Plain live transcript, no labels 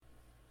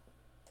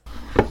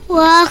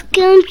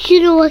Welcome to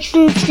the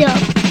Western Show.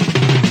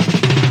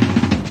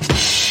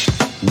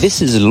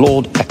 This is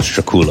Lord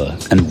Extra Cooler,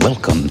 and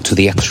welcome to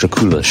the Extra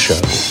Cooler Show.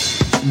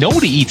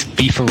 Nobody eats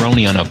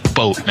beefaroni on a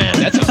boat, man.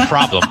 That's a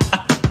problem.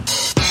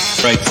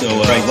 What's in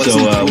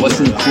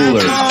the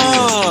cooler?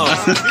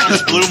 Oh, you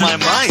just blew my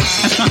mind.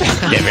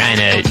 The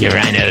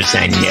rhinos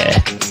on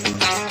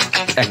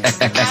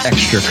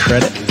extra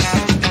credit.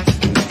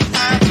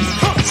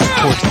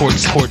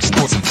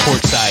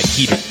 Port side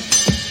heater.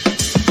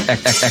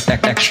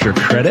 Extra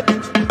credit.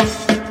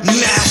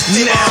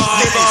 Nasty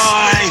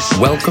boys.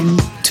 Welcome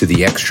to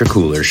the Extra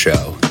Cooler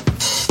Show.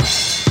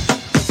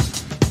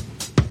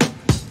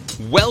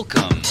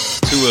 Welcome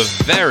to a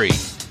very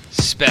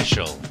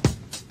special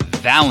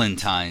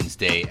Valentine's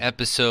Day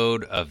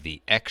episode of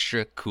the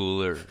Extra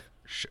Cooler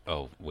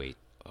Show.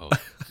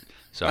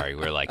 Sorry,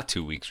 we're like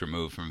 2 weeks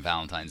removed from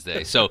Valentine's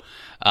Day. So,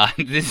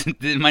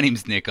 my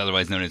name's Nick,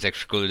 otherwise known as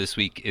Extra Cooler. This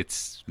week,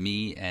 it's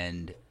me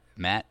and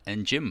Matt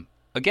and Jim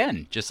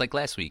again, just like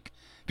last week.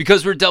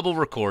 Because we're double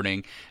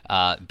recording,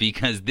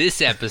 because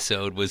this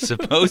episode was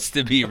supposed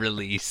to be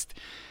released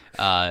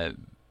right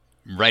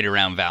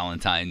around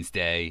Valentine's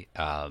Day,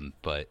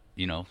 but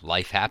you know,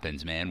 life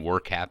happens, man.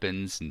 Work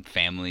happens, and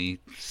family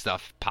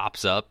stuff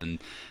pops up, and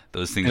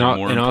those things are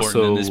more important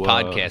than this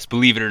podcast.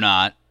 Believe it or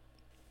not,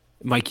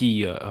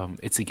 Mikey,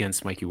 it's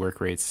against Mikey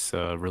Workrate's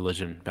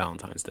religion,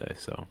 Valentine's Day.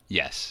 So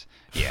yes,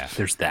 yeah,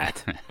 there's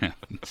that.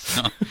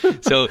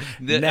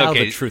 Now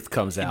the truth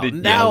comes out.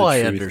 Now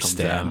I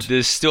understand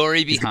the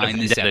story behind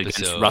this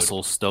episode.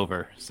 Russell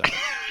Stover. So.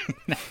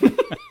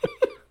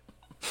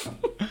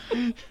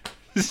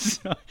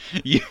 So,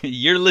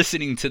 you're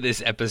listening to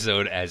this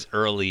episode as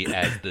early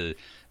as the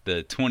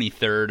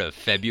 23rd of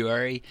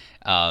February,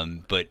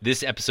 but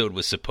this episode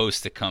was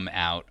supposed to come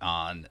out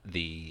on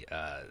the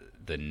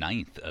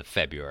 9th of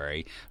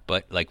February,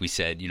 but like we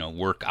said, you know,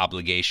 work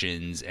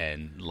obligations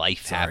and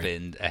life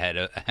happened ahead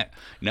of.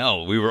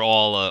 No, we were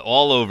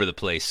all over the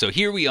place. So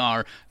here we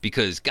are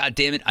because, God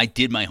damn it, I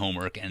did my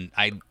homework and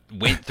I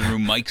went through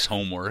Mike's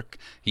homework.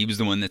 He was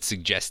the one that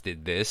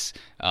suggested this,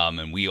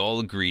 and we all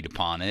agreed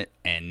upon it.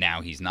 And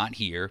now he's not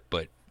here,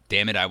 but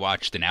damn it, I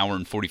watched an hour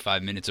and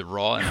 45 minutes of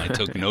Raw, and I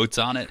took notes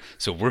on it.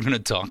 So we're going to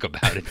talk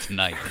about it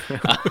tonight.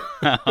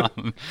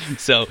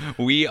 So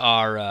we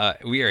are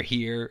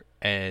here.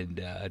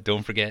 And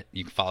don't forget,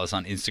 you can follow us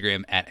on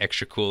Instagram at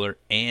Extra Cooler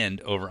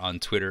and over on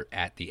Twitter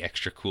at The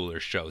Extra Cooler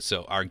Show.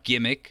 So our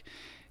gimmick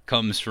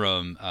comes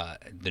from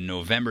the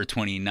November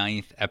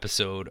 29th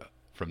episode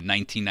from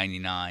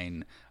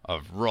 1999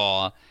 of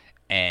Raw.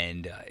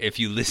 And if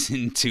you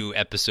listen to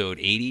episode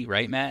 80,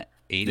 right, Matt?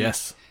 80?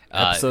 Yes,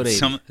 episode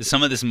 80.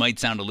 Some of this might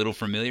sound a little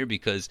familiar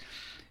because,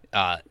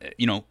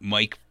 you know,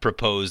 Mike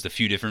proposed a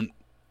few different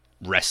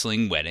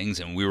wrestling weddings,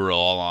 and we were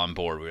all on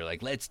board. We were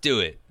like, let's do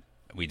it.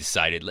 We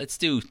decided, let's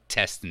do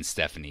Test and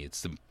Stephanie.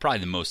 It's probably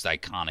the most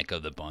iconic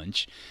of the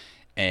bunch.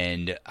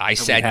 And I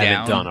sat down. We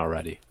haven't done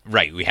already.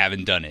 Right, we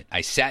haven't done it.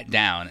 I sat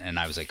down and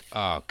I was like,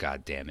 oh,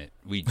 God damn it.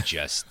 We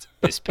just,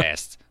 this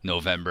past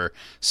November,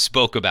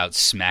 spoke about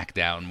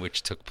SmackDown,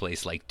 which took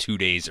place like 2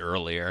 days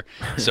earlier.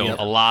 So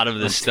a lot of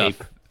this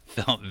stuff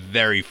felt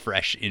very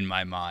fresh in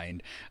my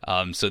mind.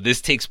 So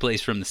this takes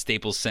place from the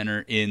Staples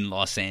Center in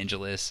Los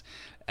Angeles.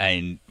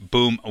 And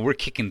boom, we're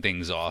kicking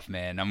things off,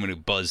 man. I'm going to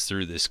buzz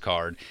through this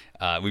card.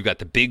 We've got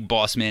the Big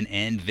Boss Man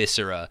and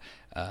Viscera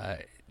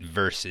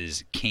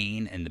versus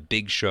Kane and the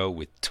Big Show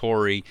with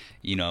Tori.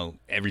 You know,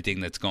 everything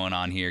that's going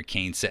on here.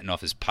 Kane setting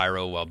off his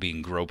pyro while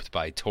being groped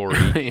by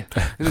Tori.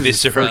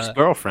 Viscera, first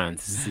girlfriend.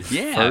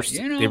 First,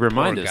 you know, they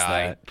remind us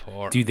guy,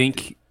 that. Do you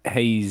think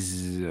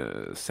he's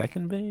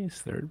second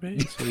base, third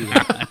base?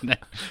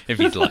 If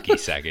he's lucky,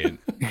 second.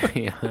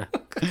 Yeah.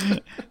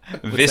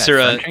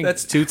 Viscera.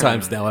 That's 2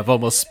 times now. I've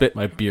almost spit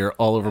my beer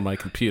all over my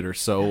computer.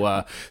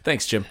 So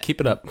thanks, Jim.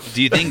 Keep it up.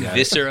 Do you think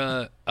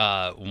Viscera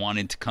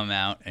wanted to come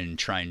out and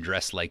try and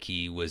dress like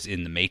he was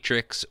in the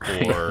Matrix,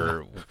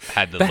 or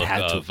had the look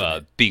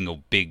of being a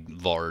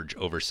big, large,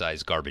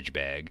 oversized garbage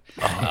bag?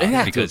 It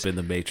had to have been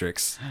the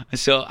Matrix.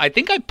 So I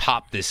think I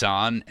popped this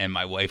on, and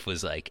my wife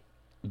was like,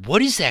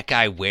 what is that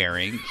guy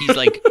wearing? He's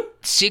like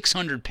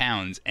 600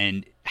 pounds,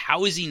 and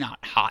how is he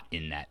not hot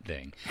in that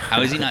thing?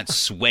 How is he not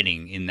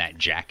sweating in that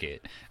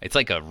jacket? It's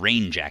like a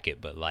rain jacket,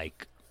 but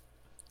like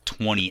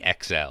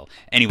 20XL.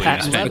 Anyway,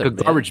 it's like a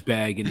garbage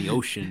bag in the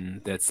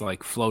ocean that's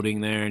like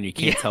floating there, and you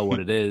can't tell what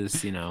it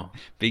is, you know.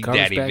 Big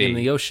Garbage Daddy bag V. in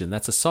the ocean.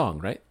 That's a song,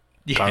 right?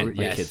 Yeah,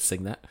 My kids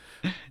sing that.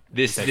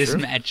 This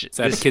match. Is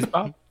that a Kids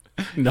Bop?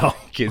 No.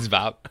 Kids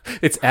Bop.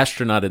 It's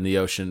Astronaut in the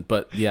Ocean,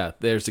 but yeah,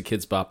 there's a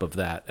Kids Bop of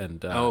that.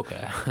 And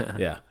okay.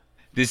 Yeah.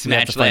 This we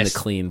have match to find lasts the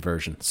clean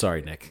version.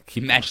 Sorry, Nick.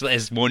 Match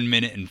lasts 1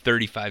 minute and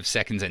 35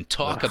 seconds, and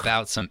talk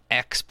about some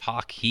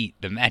X-Pac heat.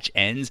 The match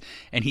ends,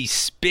 and he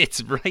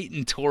spits right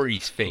in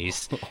Tori's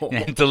face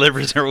and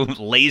delivers her,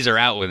 lays her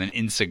out with an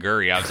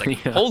enziguri. I was like,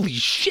 holy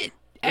shit,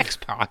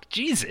 X-Pac,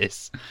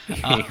 Jesus.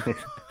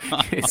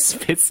 He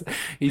spits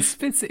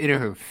in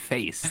her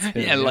face.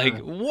 Yeah, like,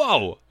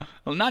 whoa.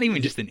 Well, not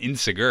even just an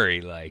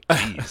enziguri, like,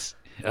 jeez.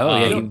 Oh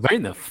yeah, right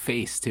in the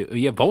face too.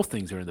 Yeah, both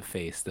things are in the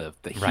face. The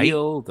Right?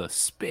 heel, the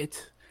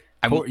spit.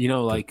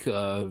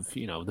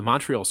 The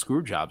Montreal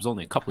screw job's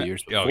only a couple of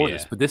years Oh, before yeah.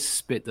 this, but this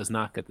spit does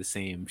not get the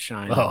same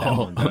shine that that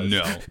one does.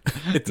 No,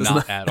 It does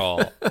not at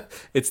all.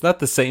 It's not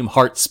the same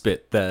heart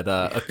spit that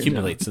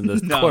accumulates in the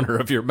corner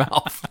of your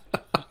mouth.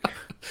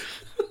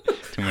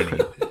 Too many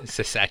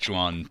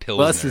Saskatchewan Well,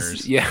 this pilsners,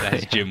 is- yeah.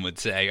 as Jim would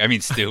say. I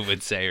mean, Stu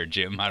would say, or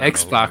Jim. I don't know.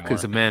 X-Pac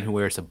is a anymore. man who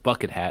wears a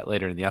bucket hat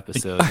later in the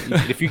episode.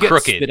 If you get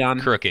Crooked, spit on,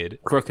 crooked.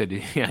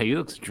 yeah, he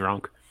looks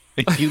drunk.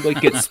 If you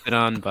get spit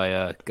on by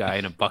a guy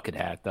in a bucket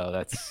hat, though,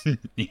 that's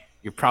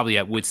you're probably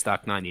at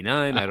Woodstock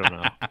 '99. I don't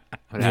know.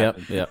 What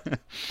happened. Yep.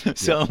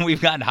 So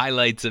we've got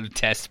highlights of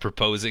Tess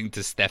proposing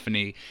to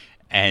Stephanie,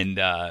 and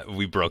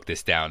we broke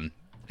this down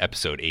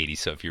episode 80.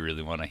 So if you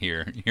really want to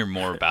hear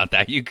more about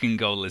that, you can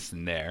go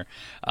listen there.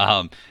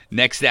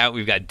 Next out,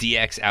 we've got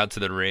DX out to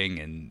the ring,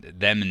 and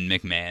them and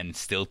McMahon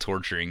still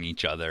torturing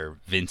each other.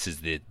 Vince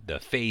is the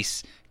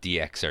face,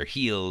 DX are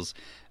heels.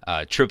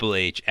 Triple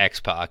H,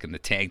 X-Pac, and the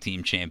tag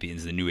team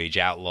champions, the New Age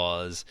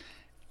Outlaws.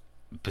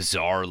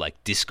 Bizarre,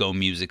 like disco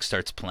music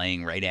starts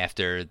playing right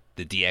after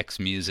the DX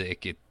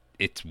music.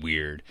 It's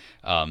weird.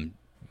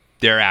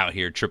 They're out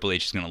here. Triple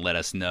H is going to let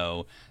us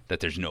know that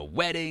there's no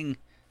wedding.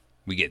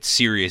 We get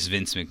serious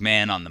Vince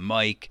McMahon on the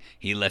mic.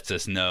 He lets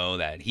us know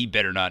that he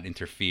better not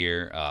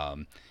interfere,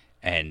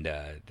 and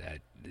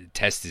that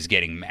Test is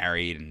getting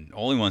married, and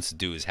all he wants to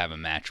do is have a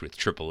match with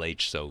Triple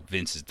H. So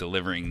Vince is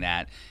delivering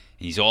that.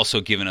 He's also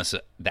given us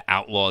the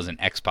Outlaws and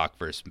X-Pac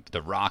versus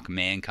The Rock,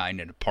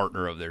 Mankind, and a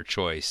partner of their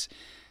choice.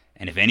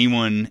 And if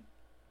anyone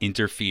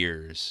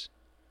interferes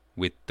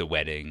with the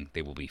wedding,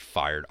 they will be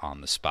fired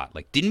on the spot.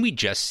 Like, didn't we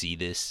just see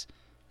this,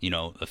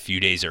 a few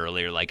days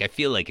earlier? Like, I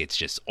feel like it's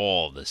just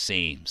all the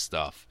same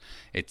stuff.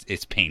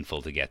 It's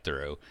painful to get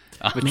through.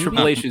 But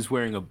Triple H is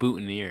wearing a boot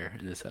in the ear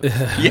in this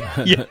episode.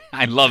 Yeah,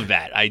 I love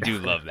that. I do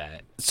love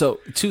that. So,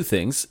 two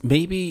things.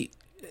 Maybe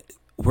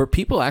were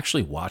people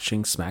actually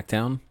watching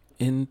SmackDown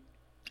in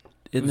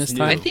this new.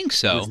 time? I think It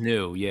so. was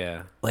new,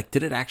 yeah. Like,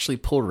 did it actually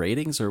pull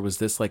ratings, or was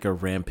this like a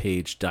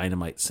Rampage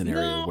Dynamite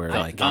scenario where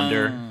like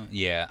Thunder.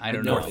 Yeah, I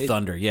don't or know.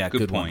 Thunder? Yeah, good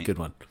good one, point. good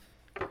one.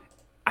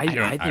 I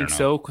don't think know.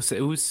 so,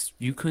 because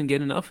you couldn't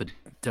get enough of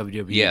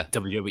Yeah.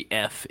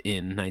 WWF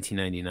in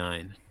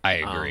 1999. I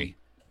agree.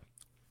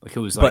 Like, it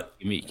was But-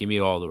 like, give me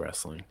all the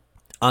wrestling.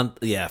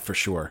 Yeah, for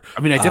sure.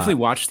 I mean, I definitely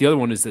watched. The other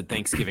one is the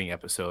Thanksgiving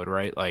episode,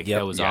 right? Like, Yep.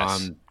 that was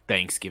Yes. on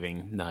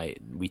Thanksgiving night.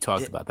 We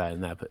talked about that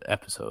in that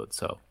episode,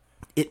 so.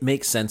 It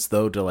makes sense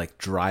though to like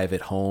drive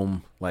it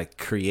home, like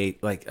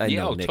create like I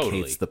Yeah, know oh, Nick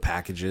totally. hates the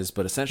packages,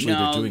 but essentially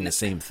No, they're doing the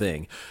same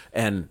thing.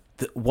 And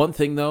one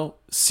thing though,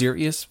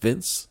 serious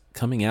Vince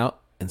coming out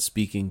and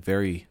speaking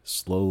very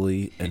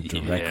slowly and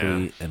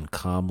directly and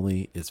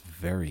calmly is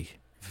very,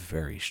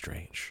 very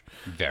strange.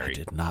 I Very.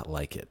 did not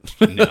like it.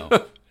 No.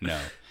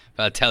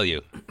 But I'll tell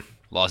you,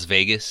 Las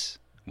Vegas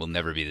will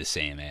never be the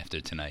same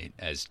after tonight,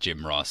 as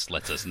Jim Ross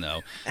lets us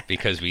know,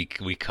 because we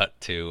cut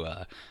to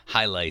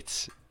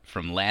highlights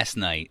from last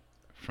night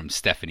from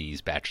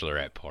Stephanie's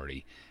bachelorette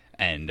party.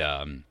 And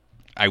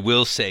I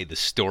will say the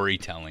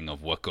storytelling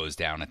of what goes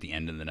down at the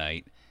end of the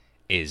night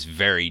is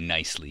very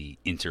nicely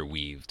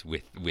interweaved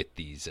with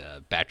these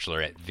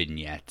bachelorette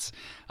vignettes.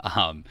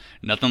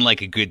 Nothing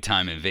like a good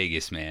time in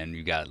Vegas, man.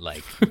 You got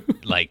like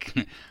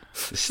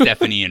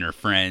Stephanie and her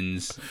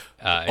friends.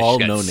 All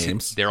she's got no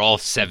names. They're all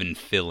 7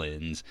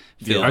 fill-ins.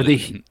 Are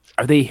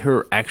they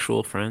her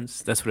actual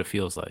friends? That's what it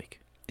feels like.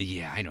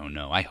 Yeah, I don't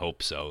know. I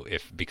hope so.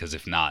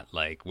 If not,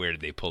 like, where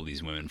did they pull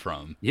these women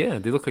from? Yeah,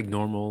 they look like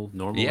normal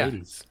Yeah.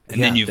 ladies.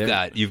 And then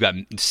Yeah, you've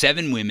got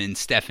 7 women: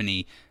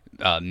 Stephanie,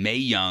 Mae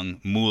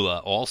Young, Moolah,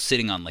 all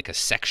sitting on like a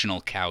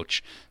sectional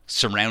couch,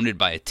 surrounded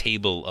by a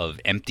table of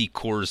empty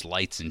Coors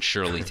Lights and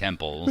Shirley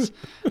Temples.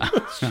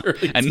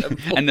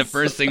 and the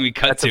first thing we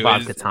cut That's a to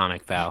vodka is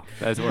tonic, pal.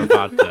 That's what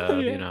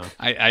vodka,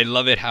 I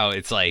love it how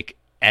it's like,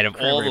 out of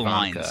all the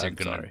Cranberry lines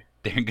vodka,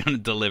 they're gonna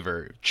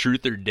deliver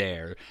truth or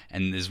dare,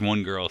 and this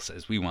one girl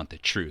says, "We want the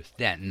truth."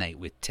 That night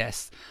with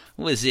Tess,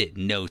 was it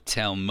no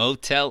tell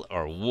motel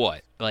or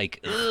what? Like,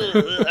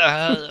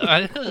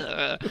 I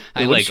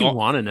what like, does she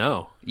want to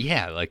know?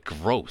 yeah, like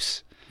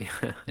gross.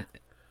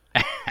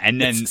 and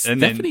then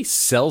Stephanie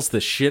sells the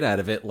shit out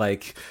of it,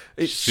 like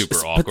it's Super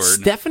but awkward.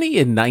 Stephanie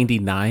in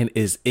 '99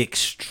 is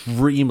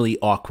extremely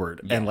awkward,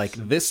 and like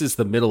this is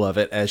the middle of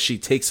it as she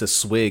takes a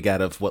swig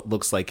out of what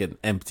looks like an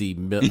empty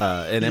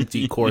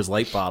Coors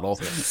Light bottle.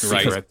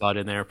 Cigarette butt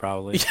in there,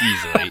 probably.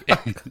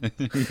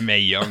 easily. Mae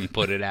Young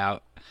put it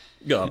out,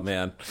 Oh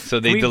man, so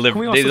they Can we deliver.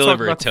 also They talk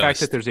deliver a about the fact toast.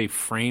 that there's a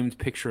framed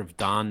picture of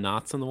Don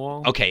Knotts on the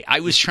wall? Okay,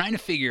 I was trying to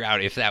figure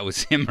out if that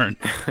was him or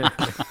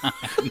not.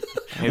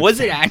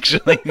 Was it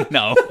actually?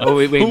 No. Oh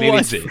wait, Who maybe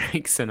was it's it?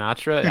 Frank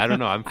Sinatra. I don't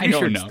know. I'm pretty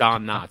don't sure know. it's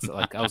Don Knotts.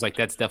 Like I was like,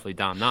 that's definitely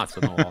Don Knotts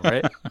on the wall,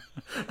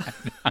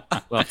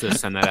 right? We'll have to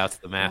send that out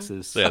to the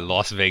masses. The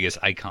Las Vegas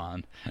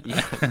icon.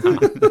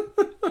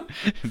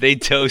 they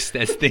toast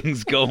as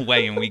things go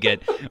away, and we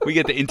get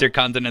the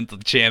Intercontinental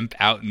Champ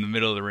out in the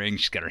middle of the ring.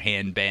 She's got her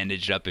hand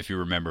bandaged up, if you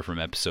remember from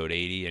episode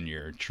 80, and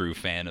you're a true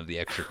fan of the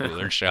Extra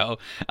Cooler show.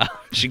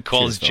 She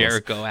calls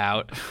Jericho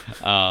out,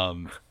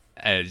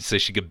 so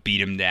she could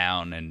beat him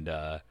down, and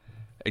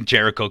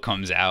Jericho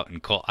comes out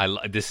and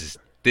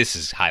this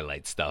is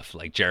highlight stuff.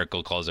 Like,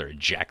 Jericho calls her a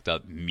jacked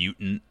up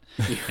mutant,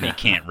 and he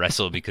can't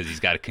wrestle because he's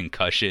got a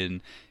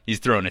concussion. He's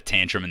throwing a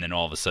tantrum, and then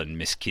all of a sudden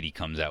Miss Kitty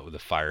comes out with a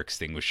fire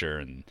extinguisher,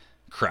 and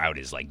crowd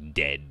is like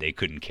dead. They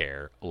couldn't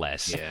care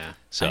less. Yeah.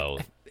 So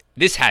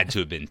this had to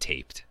have been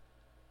taped.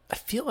 I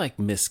feel like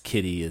Miss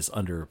Kitty is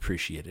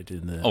underappreciated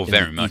in the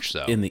very much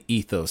so, in the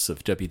ethos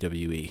of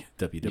WWE,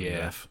 WWF.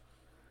 Yeah.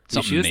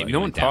 Something no maybe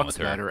one went down talks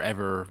with about her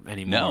ever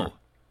anymore. No.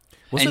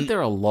 Wasn't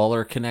there a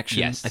Lawler connection?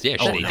 Yes, they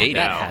no, dated.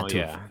 that had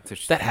to have been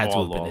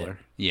it.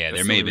 Yeah, That's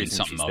there the may have only been reason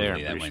something she's there,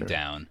 ugly I'm that pretty went sure.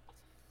 down.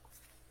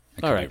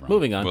 All right,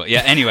 moving on. Well,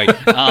 yeah, anyway.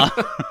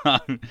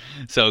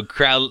 So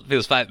crowd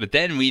feels fine. But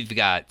then we've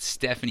got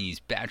Stephanie's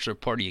bachelor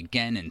party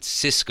again, and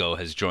Cisco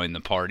has joined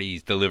the party.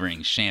 He's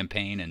delivering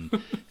champagne, and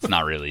it's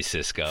not really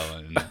Cisco.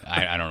 And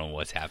I don't know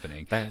what's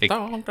happening.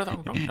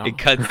 It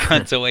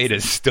cuts away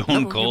to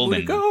Stone Cold.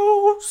 And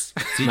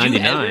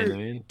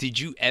did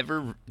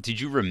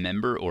you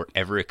remember or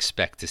ever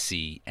expect to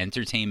see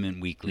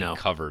Entertainment Weekly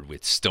covered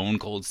with Stone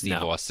Cold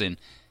Steve Austin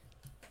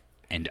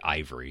and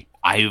Ivory?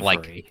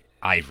 Ivory.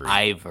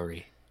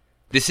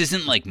 This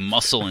isn't like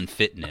Muscle and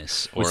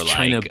Fitness or Was like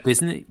China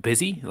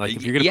busy. Like,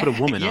 if you're gonna put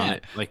a woman on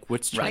it, like,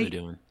 what's China right.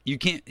 doing? You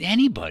can't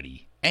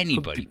anybody.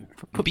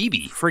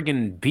 BB.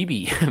 Friggin'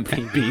 BB.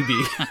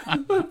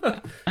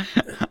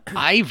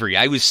 Ivory.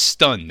 I was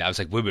stunned. I was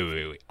like,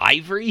 wait.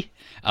 Ivory?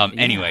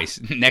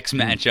 Anyways, next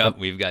matchup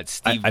we've got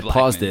Steve I Blackman.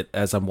 paused it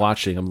as I'm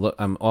watching.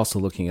 I'm also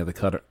looking at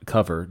the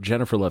cover.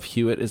 Jennifer Love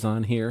Hewitt is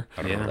on here.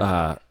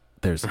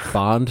 There's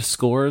Bond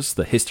scores,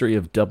 the history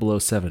of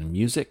 007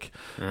 music,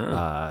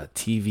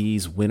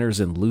 TV's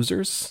winners and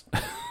losers.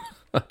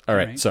 All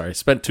right, sorry,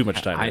 spent too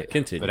much time on it.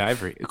 Continue. But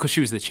Ivory, because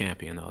she was the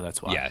champion, though.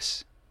 That's why.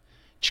 Yes.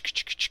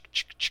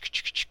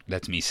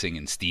 That's me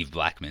singing Steve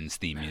Blackman's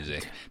theme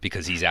music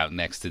because he's out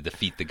next to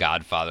defeat the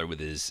Godfather with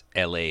his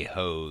LA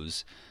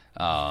hoes,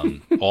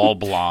 all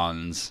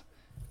blondes,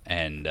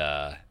 and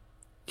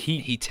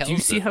he tells. Do you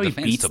see how he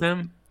beats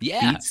them?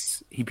 Yeah,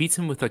 he beats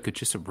him with like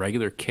just a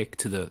regular kick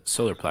to the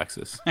solar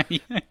plexus.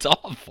 It's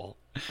awful.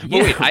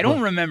 Yeah. Wait, I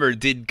don't remember.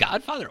 Did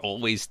Godfather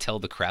always tell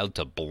the crowd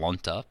to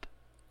blunt up?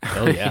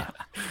 Oh yeah,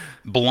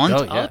 blunt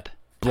up.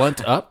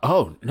 Blunt up.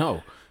 Oh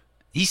no.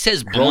 He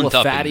says Roll blunt a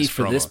up fatty in this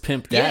for promo. this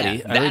pimp daddy.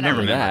 Yeah, I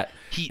remember that.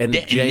 And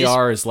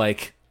JR is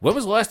like, when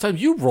was the last time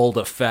you rolled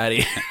a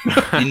fatty?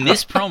 In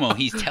this promo,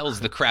 he tells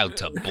the crowd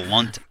to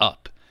blunt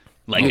up.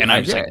 Like, and I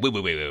was like,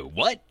 wait,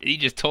 what? He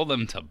just told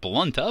them to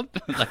blunt up?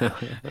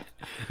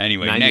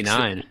 Anyway,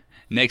 99.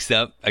 next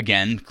up,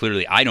 again,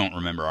 clearly I don't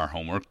remember our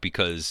homework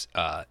because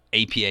APA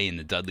and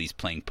the Dudleys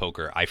playing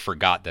poker. I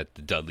forgot that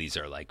the Dudleys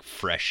are like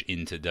fresh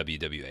into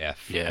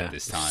WWF at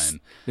this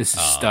time. This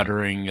is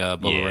stuttering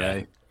Bully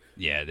Ray.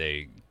 Yeah,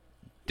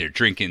 they're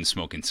drinking,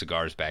 smoking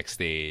cigars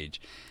backstage.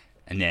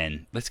 And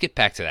then let's get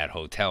back to that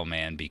hotel,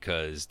 man,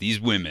 because these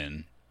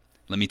women,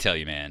 let me tell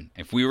you, man,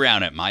 if we were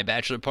out at my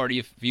bachelor party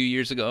a few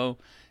years ago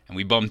and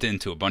we bumped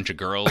into a bunch of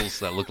girls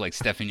that looked like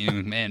Stephanie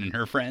McMahon and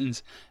her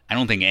friends, I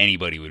don't think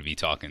anybody would be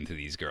talking to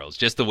these girls.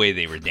 Just the way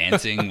they were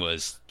dancing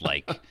was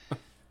like,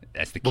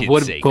 as the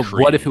kids say, But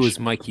cringe. what if it was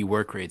Mikey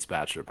Workrate's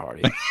bachelor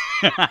party?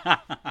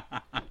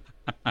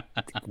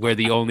 Where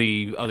the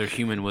only other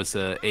human was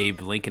a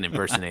Abe Lincoln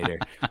impersonator.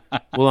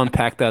 We'll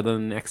unpack that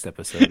on the next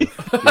episode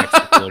of the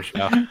Extra Cooler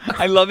Show.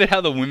 I love it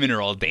how the women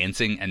are all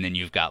dancing, and then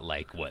you've got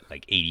like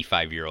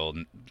 85-year-old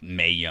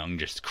Mae Young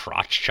just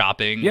crotch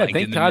chopping. Yeah, like,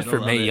 thank in the God for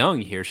middle of Mae it.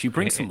 Young here. She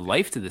brings some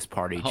life to this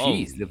party.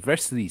 Jeez, the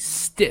rest of these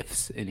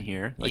stiffs in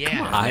here. Like,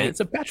 come on, man. It's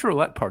a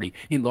bachelorette party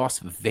in Las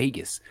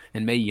Vegas,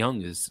 and Mae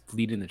Young is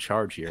leading the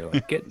charge here.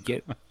 Like,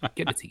 get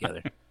it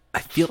together. I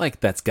feel like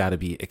that's got to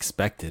be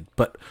expected,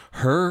 but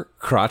her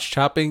crotch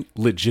chopping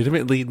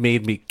legitimately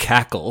made me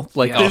cackle.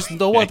 Like, there's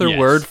no other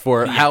word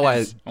for how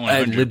I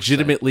 100%.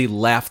 legitimately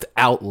laughed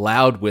out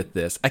loud with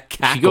this. I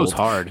cackled. She goes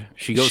hard.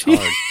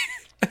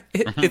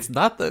 It's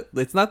not the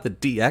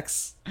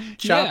DX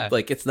chop. Yeah.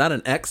 Like, it's not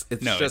an X.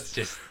 It's It's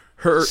just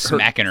her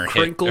smacking her hip,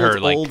 crinkled her,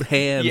 like, old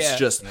hands yeah.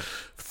 just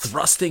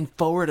thrusting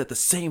forward at the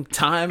same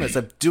time as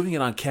I'm doing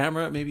it on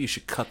camera. Maybe you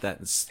should cut that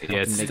and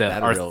It's make the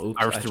that real. Oops,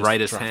 I just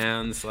arthritis dropped it.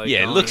 hands. Like,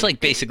 Yeah, it looks like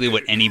basically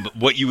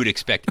what you would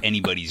expect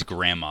anybody's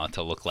grandma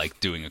to look like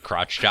doing a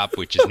crotch chop,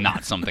 which is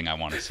not something I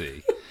want to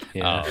see.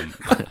 Yeah.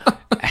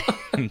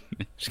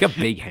 She's got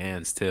big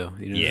hands too.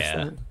 You notice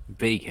that?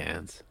 Big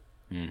hands.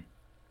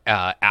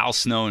 Al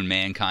Snow and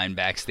Mankind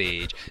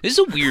backstage. This is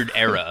a weird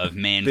era of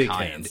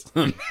Mankind.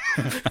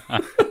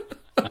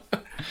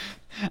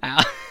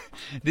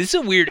 This is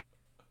a weird.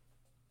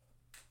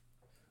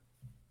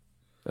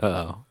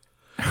 Oh.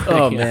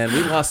 Oh man,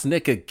 we lost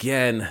Nick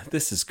again.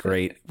 This is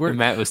great.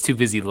 Matt was too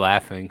busy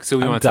laughing, so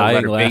we I'm want to let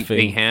dying her laughing.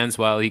 big hands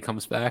while he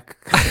comes back.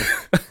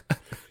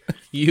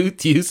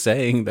 you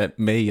saying that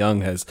Mae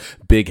Young has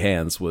big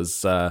hands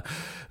was I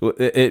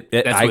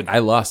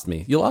lost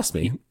me. You lost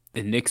me.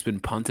 And Nick's been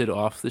punted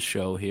off the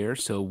show here.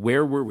 So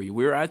where were we?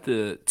 We were at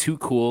the Too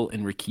Cool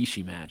and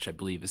Rikishi match, I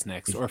believe, is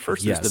next. Or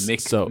first is the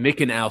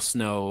Mick and Al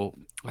Snow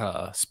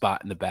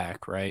spot in the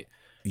back, right?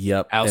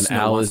 Yep.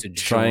 Al is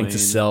trying to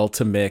sell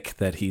to Mick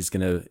that he's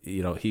gonna,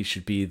 he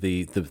should be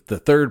the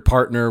third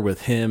partner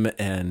with him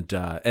and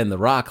The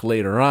Rock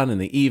later on in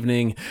the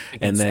evening.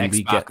 And then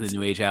we get the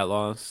New Age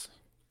Outlaws.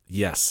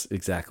 Yes,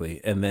 exactly.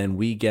 And then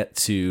we get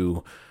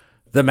to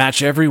the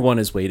match everyone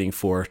is waiting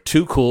for: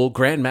 Too Cool,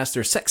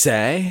 Grandmaster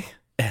Sexay,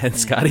 and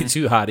Scotty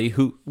 2 Hotty,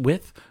 who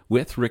with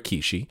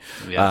Rikishi,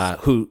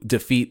 who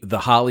defeat the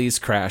Hollies,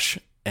 Crash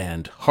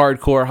and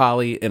Hardcore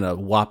Holly in a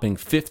whopping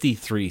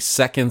 53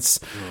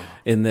 seconds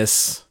in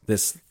this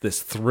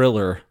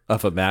thriller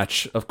of a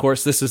match. Of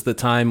course, this is the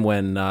time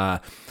when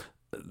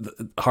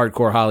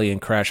Hardcore Holly and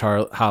Crash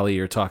Holly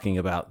are talking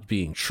about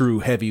being true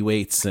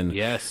heavyweights, and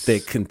they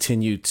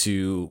continue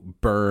to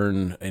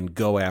burn and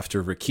go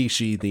after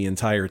Rikishi the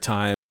entire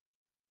time.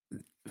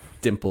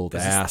 Dimpled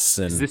ass.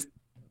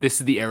 This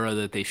is the era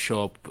that they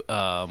show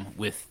up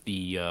with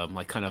the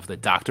kind of the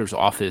doctor's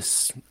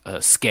office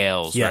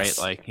scales,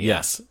 right?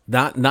 Yes.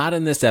 Not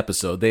in this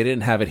episode. They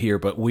didn't have it here,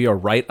 but we are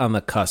right on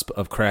the cusp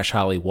of Crash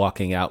Holly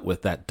walking out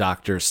with that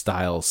doctor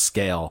style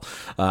scale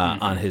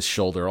on his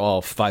shoulder,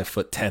 all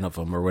 5'10" of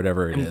them or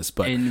whatever it is.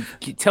 But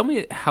tell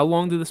me, how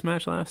long did this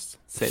match last?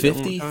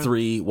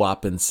 53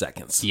 whopping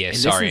seconds. Yeah,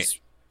 sorry.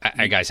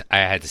 Guys, I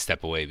had to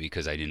step away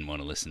because I didn't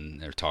want to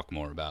listen or talk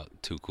more about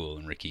Too Cool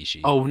and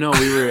Rikishi. Oh, no,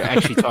 we were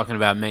actually talking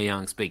about Mae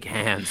Young's big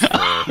hands.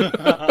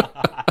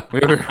 We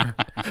were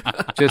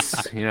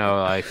just,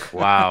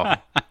 wow,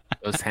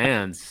 those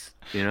hands,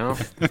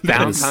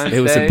 Valentine's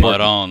it was Day. But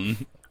on.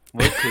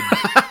 What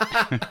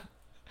could...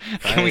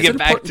 Can we get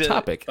back to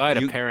topic? If I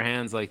had a pair of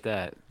hands like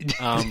that.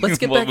 Let's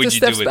get back to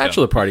Steph's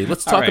bachelor party.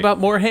 Let's talk about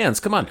more hands.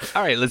 Come on.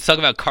 All right, let's talk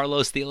about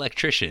Carlos the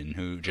electrician,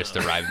 who just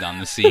arrived on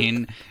the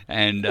scene,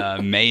 and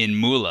May and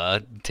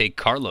Moolah take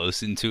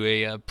Carlos into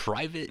a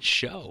private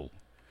show.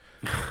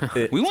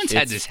 We once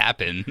had this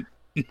happen.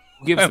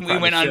 We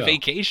went on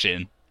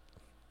vacation.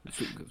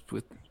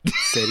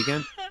 Say it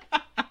again.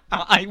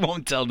 I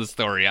won't tell the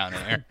story on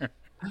air.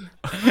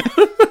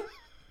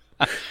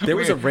 There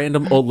was a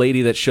random old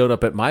lady that showed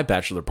up at my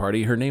bachelor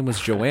party. Her name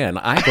was Joanne.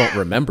 I don't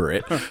remember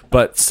it,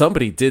 but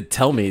somebody did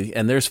tell me,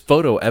 and there's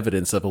photo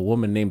evidence of a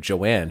woman named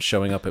Joanne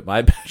showing up at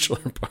my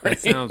bachelor party.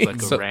 That sounds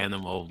like a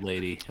random old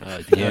lady.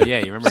 You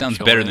remember? Sounds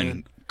Joanne? Better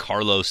than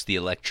Carlos the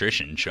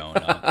electrician showing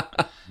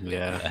up.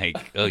 Yeah. I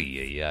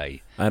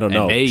don't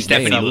know.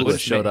 Stephanie Moolah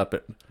showed up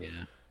at... Yeah.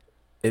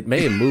 If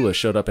May and Moolah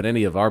showed up at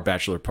any of our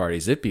bachelor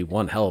parties, it'd be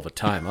one hell of a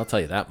time. I'll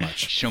tell you that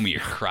much. Show me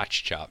your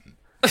crotch chop.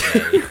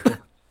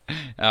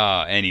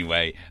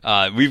 Anyway,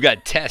 we've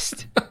got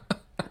Test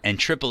and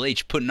Triple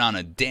H putting on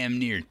a damn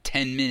near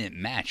 10-minute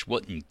match.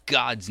 What in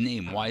God's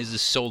name? Why is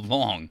this so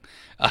long?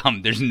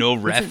 There's no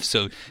ref,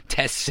 so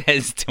Test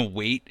says to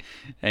wait,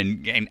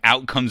 and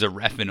out comes a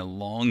ref in a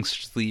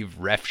long-sleeve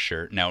ref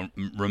shirt. Now,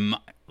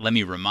 let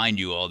me remind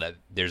you all that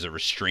there's a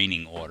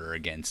restraining order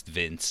against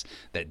Vince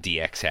that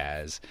DX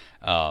has.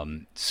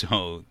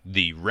 So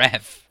the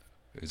ref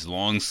is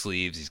long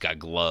sleeves, he's got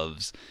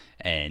gloves,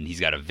 and he's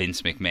got a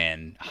Vince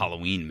McMahon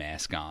Halloween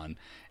mask on,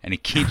 and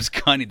it keeps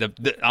cutting.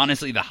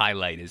 Honestly, the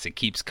highlight is it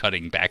keeps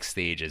cutting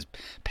backstage as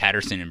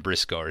Patterson and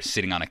Briscoe are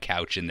sitting on a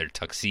couch in their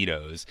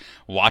tuxedos,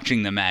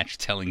 watching the match,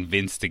 telling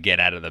Vince to get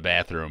out of the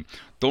bathroom.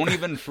 Don't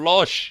even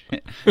flush,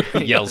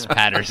 yells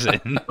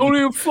Patterson. Don't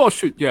even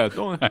flush it. Yeah,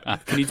 don't.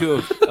 Can you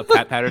do a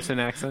Pat Patterson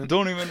accent?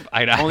 Don't even.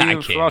 I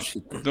can't. Flush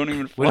it. Don't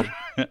even flush.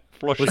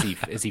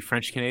 Is he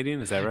French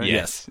Canadian? Is that right?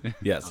 Yes.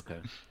 Okay.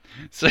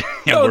 So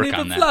don't work even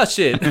on that. Flush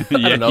it. I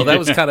don't know. That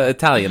was kind of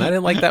Italian. I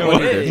didn't like that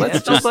one either.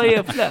 Let's just say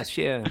a flush.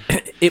 Yeah.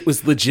 It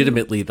was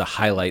legitimately the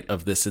highlight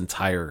of this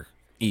entire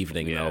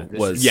evening.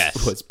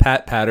 Was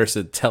Pat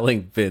Patterson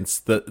telling Vince,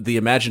 the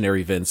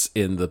imaginary Vince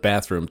in the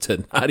bathroom,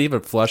 to not even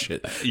flush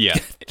it. Yeah,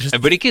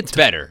 but it gets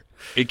better.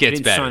 It gets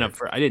better.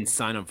 I didn't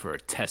sign up for a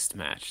test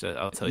match.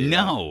 I'll tell you.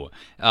 No.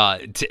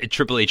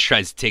 Triple H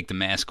tries to take the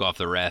mask off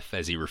the ref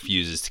as he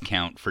refuses to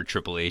count for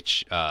Triple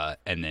H,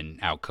 and then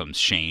out comes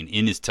Shane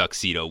in his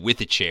tuxedo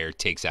with a chair,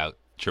 takes out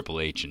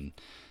Triple H, and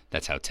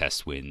that's how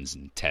Test wins.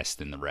 And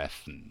Test and the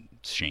ref and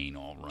Shane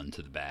all run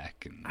to the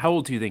back. And how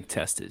old do you think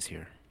Test is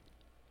here?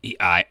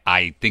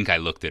 I think I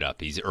looked it up.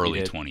 He's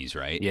early 20s,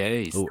 right? Yeah,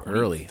 he's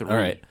early. All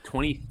right,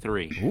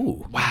 23.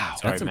 Ooh, wow,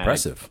 that's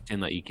impressive. I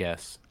didn't let you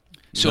guess.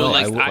 So,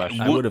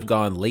 I would have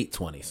gone late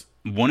 20s.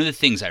 One of the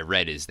things I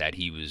read is that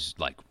he was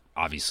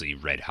obviously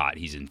red hot.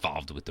 He's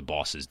involved with the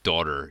boss's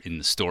daughter in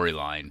the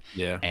storyline.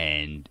 Yeah.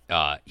 And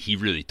he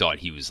really thought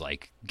he was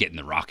getting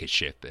the rocket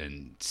ship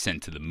and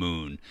sent to the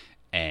moon.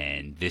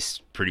 And this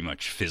pretty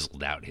much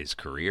fizzled out his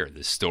career,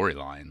 this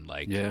storyline.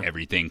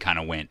 Everything kind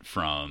of went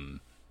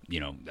from,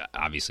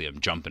 obviously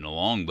I'm jumping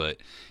along, but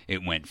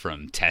it went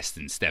from Test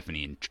and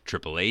Stephanie and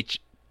Triple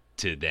H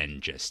to then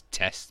just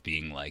Test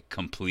being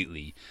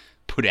completely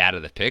put out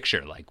of the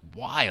picture,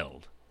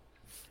 wild.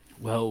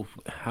 Well,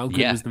 how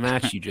good was the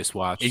match you just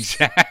watched?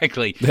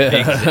 Exactly.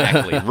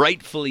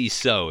 Rightfully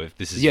so. If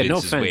this is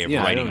Vince's way of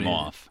writing him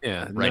off,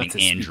 writing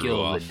Andrew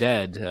off. The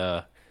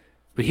dead.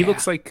 But he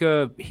looks like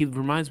he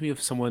reminds me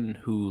of someone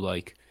who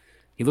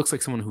he looks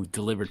like someone who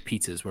delivered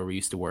pizzas where we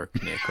used to work,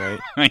 Nick.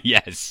 Right?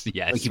 yes.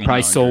 Like he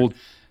probably sold.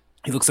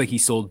 He looks like he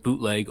sold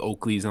bootleg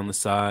Oakleys on the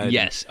side.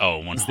 Yes.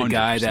 Oh, 100%. He's the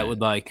guy that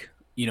would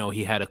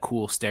he had a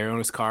cool stereo in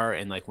his car,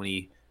 and when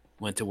he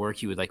went to work,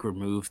 he would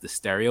remove the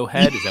stereo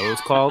head. Is that what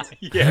it's called?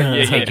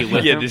 Yeah.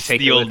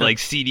 The old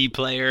CD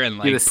player and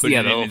put it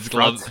in his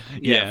glove.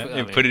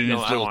 And put it in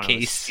his little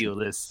case. Steal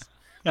this.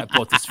 I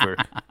bought this for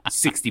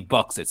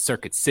 $60 at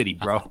Circuit City,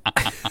 bro.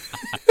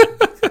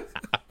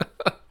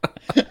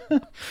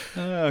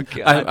 Oh,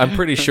 God. I'm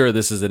pretty sure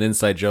this is an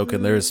inside joke,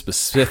 and there's a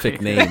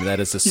specific name that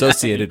is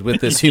associated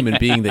with this human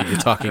being that you're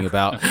talking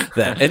about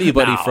that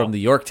anybody from the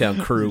Yorktown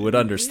crew would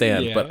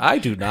understand, but I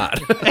do not.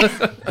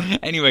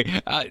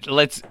 Anyway,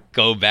 let's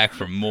go back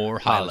for more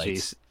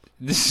highlights.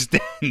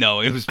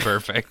 No, it was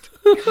perfect.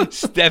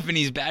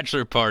 Stephanie's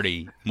bachelor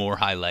party. More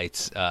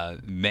highlights.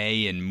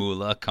 May and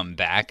Moolah come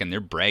back, and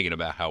they're bragging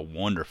about how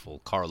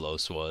wonderful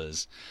Carlos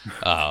was.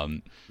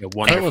 Carlos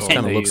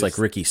kind of looks like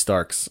Ricky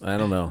Starks. I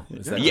don't know.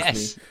 Is that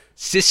yes.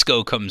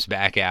 Cisco comes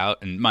back out,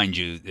 and mind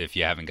you, if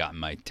you haven't gotten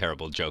my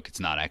terrible joke, it's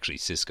not actually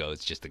Cisco.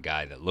 It's just a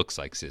guy that looks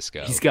like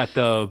Cisco. He's got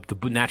the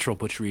natural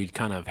Butch Reed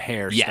kind of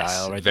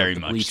hairstyle, right? Very the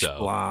much bleached so.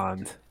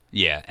 Blonde.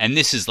 Yeah, and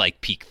this is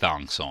like peak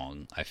thong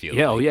song, I feel like.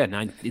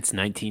 It's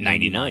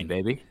 1999,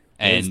 baby.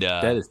 And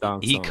that is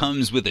thong he song.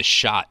 comes with a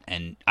shot,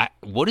 and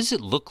what does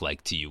it look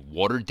like to you?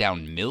 Watered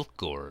down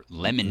milk or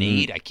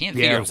lemonade? I can't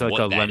figure out what that is. Yeah, it was like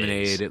a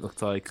lemonade. It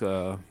looked like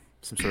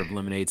some sort of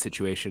lemonade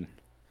situation.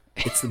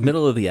 It's the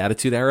middle of the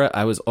Attitude Era.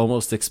 I was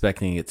almost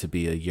expecting it to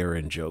be a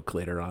urine joke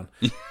later on.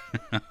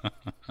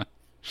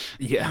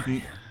 Yeah.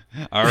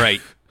 All right.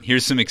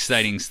 Here's some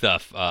exciting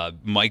stuff.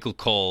 Michael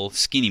Cole,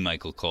 skinny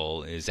Michael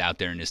Cole, is out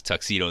there in his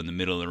tuxedo in the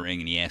middle of the ring,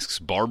 and he asks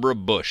Barbara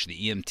Bush,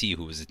 the EMT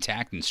who was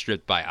attacked and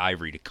stripped by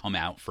Ivory, to come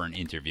out for an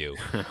interview.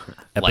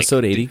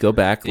 Episode 80, go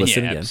back,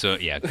 listen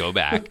again. Go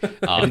back.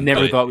 I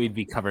never thought we'd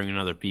be covering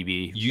another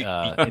BB.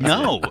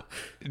 No.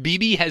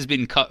 BB has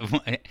been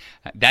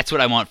that's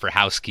what I want for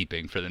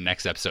housekeeping for the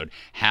next episode.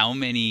 How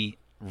many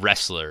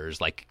wrestlers,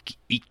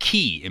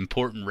 key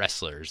important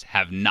wrestlers,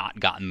 have not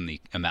gotten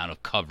the amount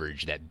of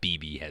coverage that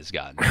BB has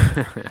gotten?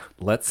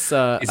 Let's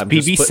is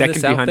BB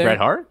second behind Bret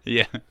Hart?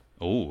 Yeah.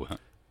 Oh.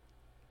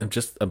 I'm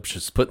just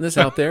putting this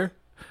out there.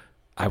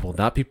 I will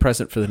not be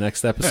present for the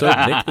next episode.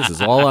 Nick, this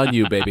is all on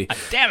you, baby.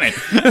 Damn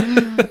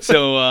it.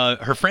 So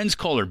her friends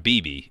call her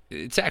BB.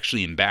 It's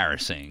actually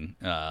embarrassing,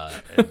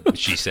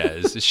 she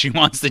says. She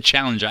wants to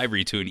challenge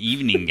Ivory to an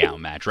evening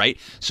gown match, right?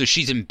 So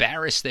she's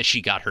embarrassed that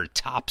she got her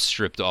top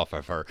stripped off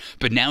of her,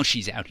 but now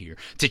she's out here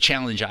to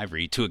challenge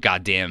Ivory to a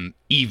goddamn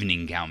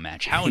evening gown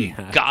match. How in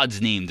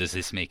God's name does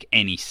this make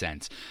any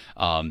sense?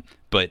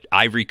 But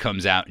Ivory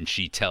comes out and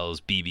she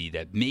tells BB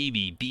that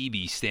maybe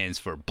BB stands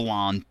for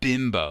blonde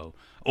bimbo,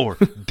 or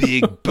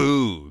big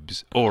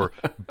boobs, or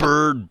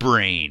bird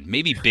brain.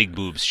 Maybe big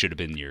boobs should have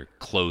been your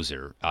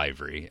closer,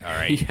 Ivory. All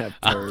right. Yeah,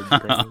 bird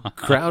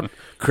brain.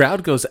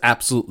 Crowd goes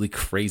absolutely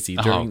crazy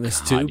during this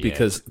too,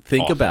 because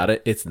think about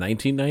it. It's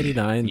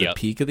 1999, the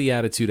peak of the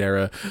Attitude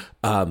Era.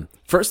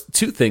 First,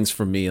 two things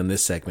from me on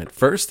this segment.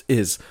 First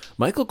is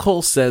Michael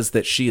Cole says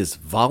that she is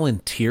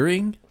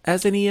volunteering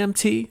as an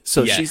EMT,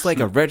 so she's like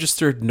a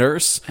registered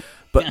nurse,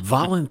 but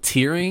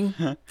volunteering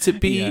to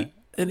be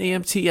an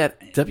EMT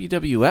at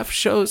WWF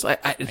shows.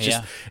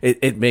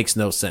 It makes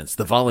no sense.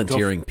 The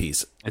volunteering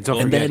piece. And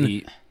don't forget,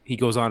 he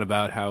goes on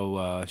about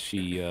how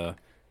she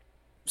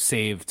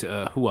saved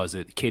who was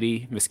it?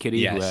 Miss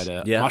Kitty, who had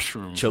a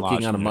mushroom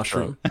choking on a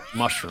mushroom.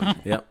 Mushroom.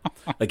 Yep.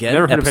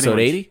 Again, episode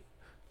 80.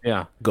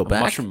 Yeah. Go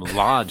back. Mushroom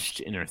lodged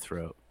in her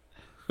throat.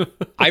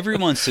 Ivory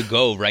wants to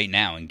go right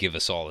now and give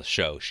us all a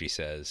show, she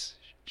says.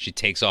 She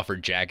takes off her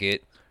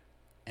jacket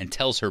and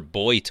tells her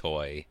boy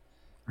toy,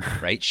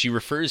 right? She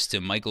refers to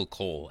Michael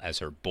Cole as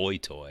her boy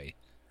toy,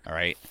 all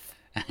right?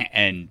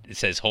 And it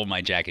says, hold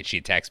my jacket. She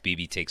attacks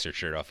BB, takes her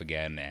shirt off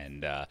again,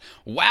 and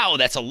wow,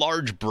 that's a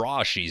large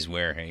bra she's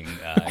wearing,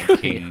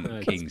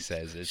 King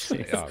says. It's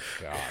oh,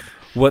 God.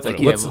 What's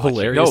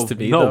hilarious to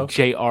me, though?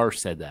 JR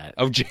said that.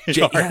 Oh, JR.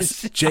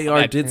 Yes,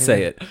 JR did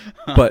say it.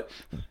 But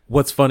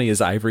what's funny is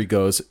Ivory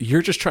goes,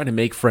 you're just trying to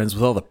make friends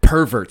with all the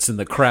perverts in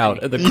the crowd.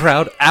 And the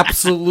crowd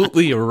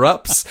absolutely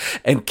erupts.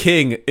 And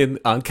King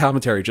on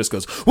commentary just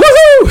goes,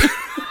 woohoo!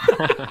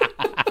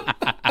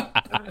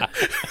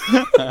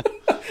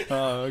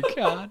 Oh,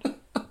 God.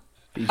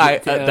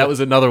 That was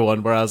another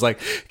one where I was like,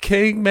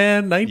 King,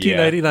 man,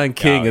 1999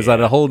 King is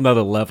on a whole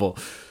nother level.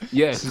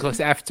 Yeah, because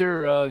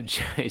after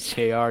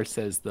JR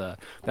says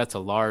that's a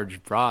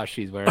large bra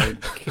she's wearing,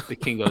 the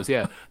King goes,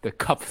 yeah, the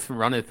cup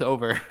runneth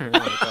over. Like,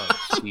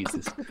 oh,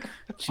 Jesus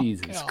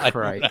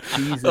Christ.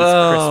 Jesus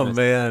oh, Christmas.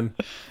 Man.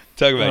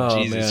 Talk about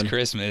Oh, Jesus man.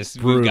 Christmas.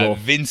 We've Brutal. got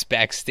Vince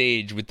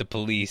backstage with the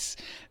police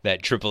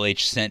that Triple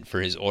H sent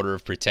for his order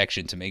of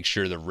protection to make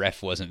sure the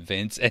ref wasn't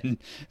Vince. And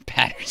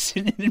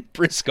Patterson and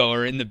Briscoe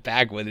are in the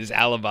back with his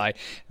alibi.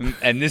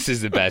 And this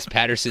is the best.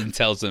 Patterson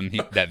tells him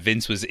that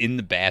Vince was in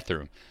the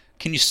bathroom.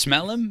 Can you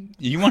smell him?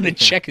 You want to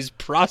check his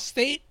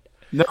prostate?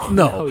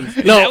 No. Is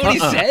that what he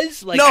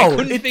says? Like, I No,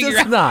 couldn't it figure does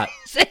out not. what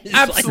he says.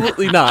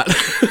 Absolutely not.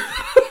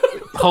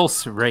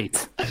 Pulse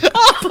rate.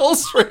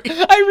 Pulse rate.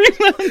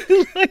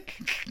 I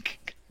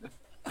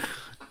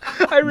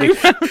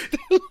rewound.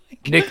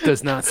 Nick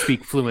does not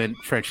speak fluent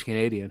French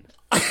Canadian.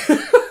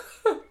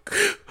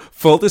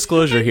 Full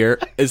disclosure here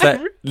is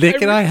that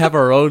Nick and I have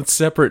our own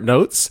separate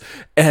notes,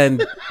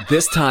 and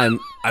this time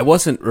I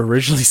wasn't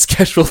originally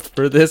scheduled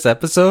for this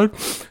episode,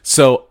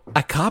 so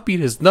I copied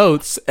his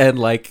notes and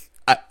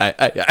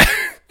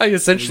I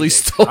essentially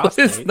stole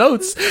his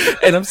notes,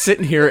 and I'm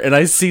sitting here and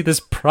I see this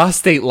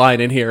prostate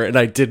line in here, and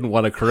I didn't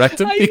want to correct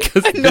him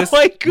because this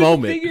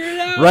moment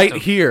right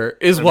here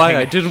is why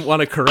I didn't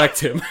want to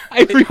correct him.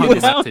 I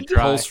rewound.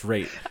 Pulse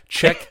rate.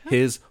 Check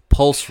his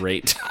pulse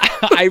rate.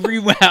 I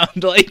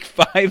rewound like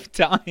 5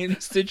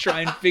 times to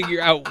try and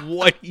figure out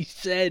what he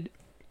said.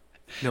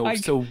 No,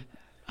 so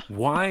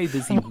why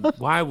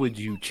would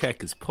you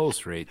check his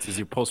pulse rate? Does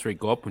your pulse rate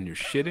go up when you're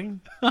shitting?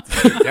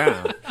 Does it go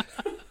down?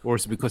 Or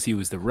is it because he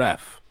was the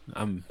ref?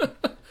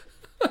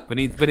 But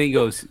he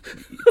goes,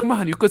 come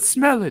on, you could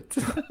smell it.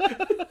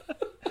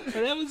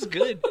 That was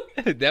good.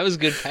 That was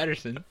good,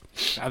 Patterson.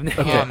 I'm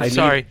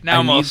Sorry. Now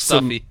I'm all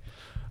stuffy.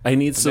 I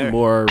need some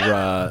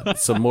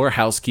more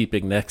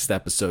housekeeping next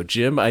episode,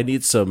 Jim. I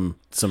need some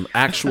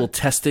actual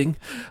testing.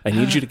 I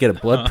need you to get a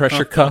blood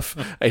pressure cuff.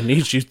 I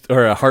need you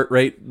or a heart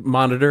rate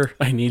monitor.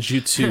 I need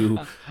you to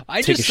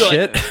take a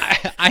shit.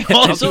 I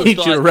also need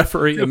you to thought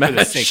referee a for the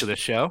match. sake of the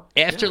show.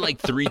 after like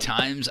 3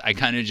 times, I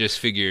kind of just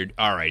figured,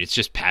 all right, it's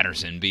just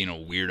Patterson being a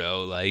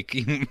weirdo. Like,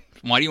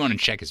 why do you want to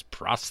check his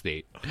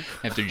prostate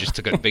after he just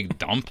took a big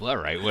dump? All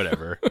right,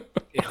 whatever.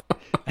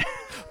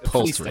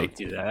 Pulse Please rate.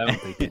 don't do that. I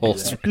don't think they do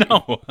Pulse that.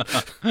 No.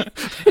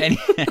 And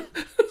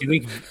Do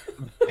you think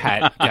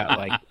Pat got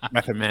like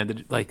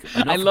reprimanded? Like,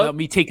 enough love- about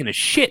me taking a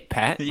shit,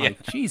 Pat. Yeah.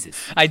 Like, Jesus.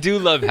 I do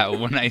love how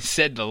when I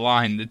said the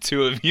line, the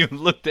two of you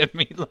looked at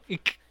me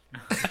like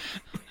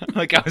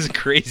I was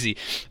crazy.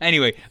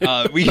 Anyway,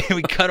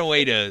 we cut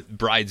away to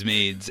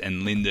bridesmaids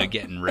and Linda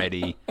getting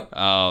ready.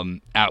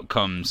 Out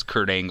comes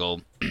Kurt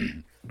Angle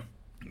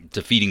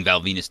defeating Val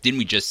Venus. Didn't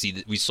we just see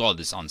that? We saw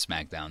this on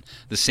SmackDown.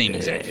 The same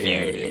exact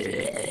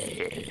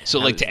feud. So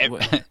like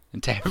to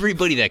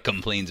everybody that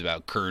complains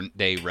about current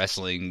day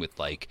wrestling with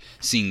like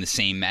seeing the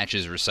same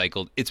matches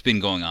recycled, it's been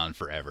going on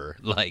forever.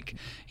 Like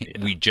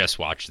we just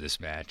watched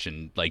this match,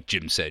 and like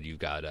Jim said, you've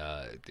got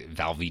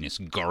Val Venus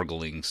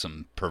gargling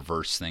some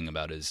perverse thing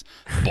about his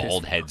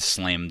bald head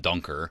slam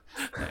dunker.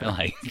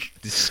 Like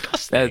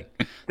disgusting.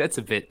 That's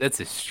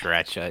a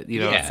stretch. Yeah.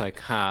 It's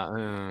like,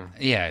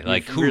 Yeah,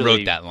 like who really-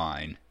 wrote that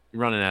line?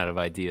 running out of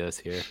ideas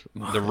here.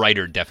 The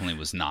writer definitely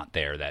was not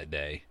there that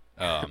day.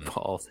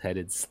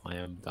 Bald-headed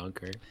slam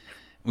dunker.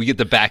 We get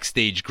the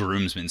backstage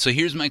groomsmen. So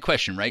here's my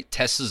question, right?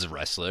 Tessa's a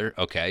wrestler.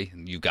 Okay.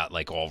 You've got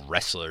like all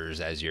wrestlers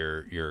as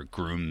your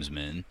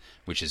groomsmen,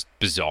 which is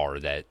bizarre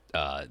that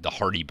the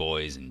Hardy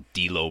Boys and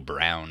D'Lo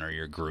Brown are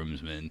your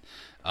groomsmen.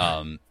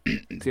 Do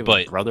you have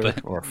a brother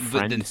or a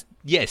friend? Then,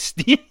 yes.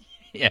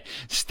 Yeah.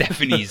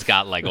 Stephanie's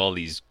got like all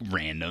these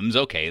randoms.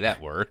 Okay,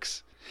 that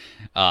works.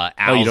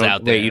 Al's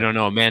out there. Wait, you don't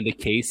know Amanda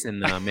Case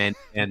and Van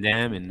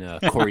Dam and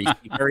Corey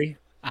Perry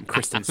and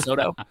Kristen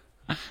Soto?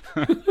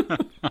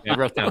 I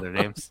wrote down their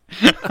names.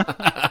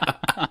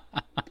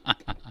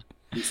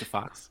 Lisa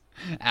Fox.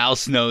 Al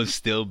Snow's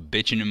still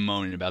bitching and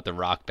moaning about The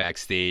Rock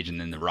backstage, and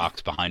then The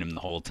Rock's behind him the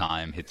whole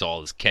time. Hits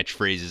all his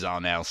catchphrases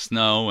on Al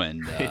Snow,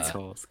 and It's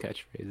all his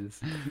catchphrases.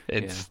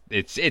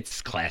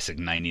 it's classic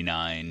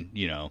 '99.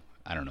 You know,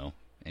 I don't know.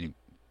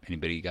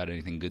 Anybody got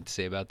anything good to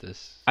say about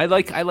this? I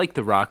like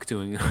The Rock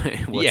doing.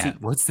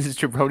 What's this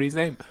jabroni's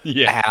name?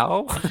 Yeah.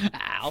 Al.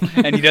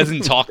 And he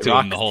doesn't talk to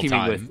him the whole teaming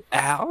time. with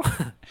Al.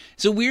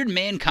 It's a weird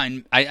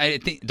Mankind. I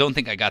don't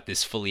think I got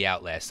this fully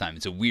out last time.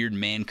 It's a weird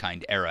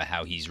Mankind era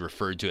how he's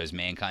referred to as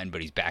Mankind,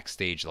 but he's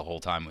backstage the whole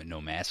time with no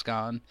mask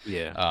on.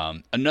 Yeah.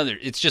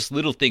 It's just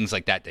little things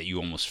like that you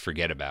almost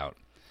forget about.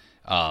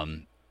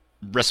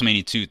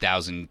 WrestleMania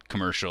 2000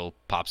 commercial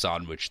pops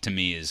on, which to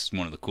me is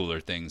one of the cooler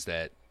things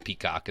that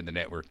Peacock and the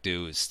network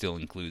do, is still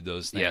include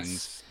those things.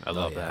 Yes, I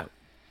love that.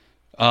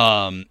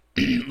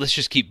 Let's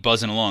just keep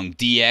buzzing along.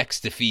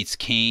 DX defeats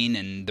Kane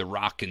and the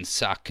Rock and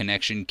Sock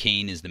connection.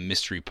 Kane is the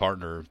mystery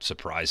partner.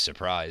 Surprise,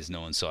 surprise.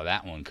 No one saw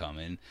that one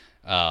coming.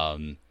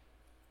 And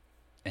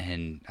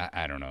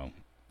I don't know.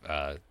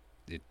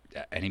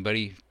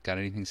 Anybody got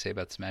anything to say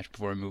about this match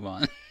before I move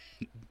on?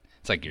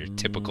 It's like your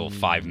typical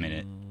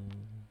 5-minute.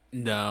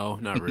 No,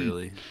 not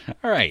really.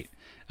 All right.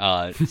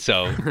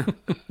 So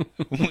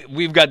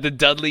we've got the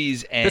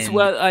Dudleys and...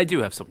 Well, I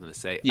do have something to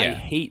say. Yeah. I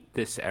hate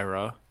this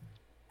era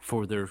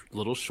for their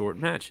little short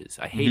matches.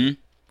 I hate it.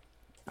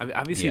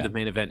 Obviously, Yeah. the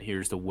main event here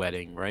is the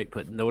wedding, right?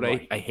 But know what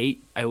I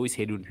hate? I always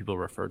hate when people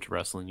refer to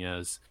wrestling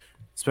as,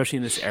 especially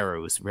in this era,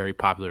 it was very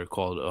popular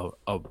called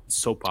a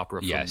soap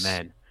opera Yes. for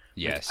men.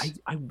 Yes.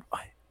 Like,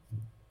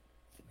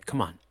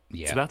 come on.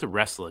 Yeah. It's about the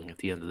wrestling at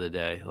the end of the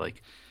day.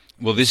 Like,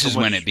 Well, this so is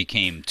when much- it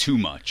became too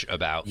much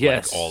about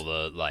Yes. like all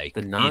the like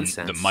The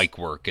nonsense. the mic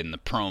work and the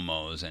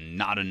promos, and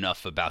not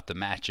enough about the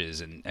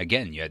matches. And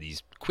again, you had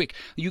these quick.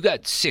 You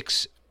got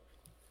 6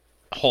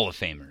 Hall of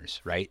Famers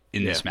right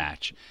in this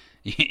match.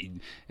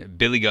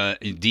 Billy Gunn,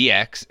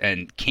 DX,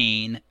 and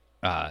Kane,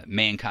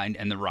 Mankind,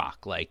 and The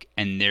Rock. Like,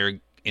 and they're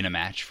in a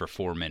match for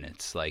 4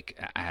 minutes. Like,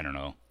 I don't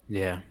know.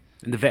 yeah.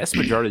 And the vast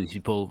majority of these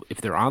people,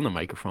 if they're on the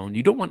microphone,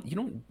 you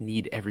don't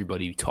need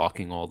everybody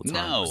talking all the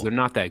time. No. 'Cause they're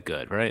not that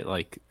good, right?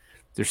 Like,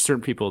 there's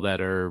certain people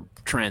that are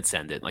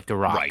transcendent, like The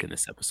Rock Right. in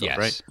this episode, Yes.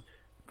 right?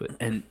 But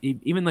and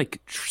even like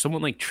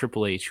someone like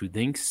Triple H, who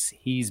thinks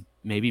he's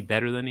maybe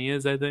better than he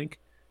is, I think.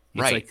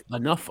 It's Right. like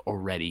enough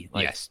already.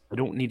 Like, Yes. I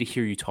don't need to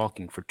hear you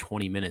talking for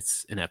 20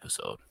 minutes an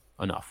episode.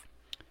 Enough.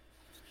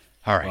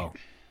 All right. Well.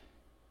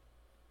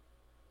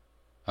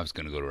 I was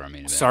going to go to our main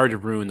event. Sorry to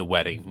ruin the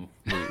wedding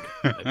mood.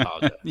 I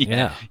apologize.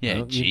 Yeah. Well,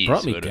 you geez,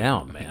 brought me what a-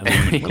 down, man.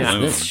 gloom.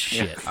 What is this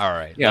shit? All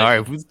right. Yeah, all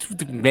right.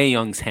 With Mae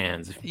Young's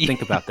hands.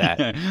 Think about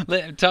that.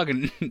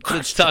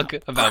 Let's talk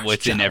about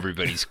what's in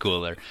everybody's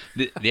cooler.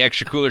 The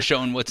Extra Cooler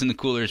Show and What's in the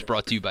Cooler is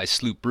brought to you by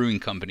Sloop Brewing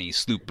Company.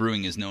 Sloop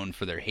Brewing is known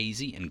for their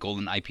hazy and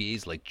golden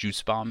IPAs like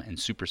Juice Bomb and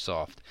Super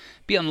Soft.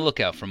 Be on the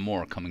lookout for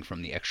more coming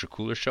from the Extra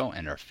Cooler Show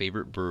and our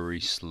favorite brewery,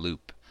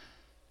 Sloop.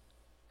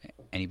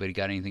 Anybody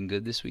got anything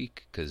good this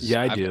week? Because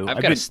Yeah, I do. I've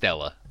I've got a been-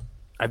 Stella.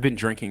 I've been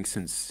drinking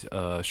since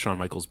Shawn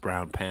Michaels'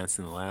 brown pants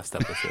in the last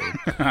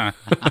episode,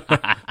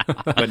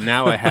 but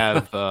now I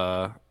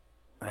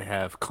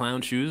have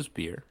Clown Shoes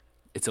beer.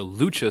 It's a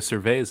Lucha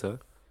Cerveza.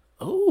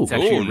 Oh, It's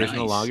actually Oh, an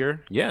original nice.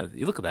 lager. Yeah,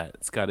 you look at that.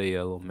 It's got a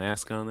little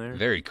mask on there.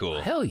 Very cool.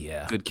 hell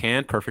yeah. Good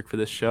can, perfect for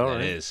this show. That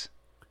right? is.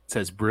 It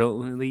says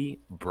brilliantly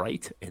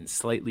bright and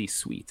slightly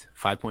sweet.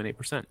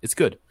 5.8%. It's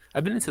good.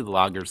 I've been into the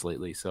lagers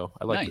lately, so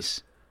I like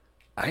this.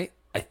 Nice.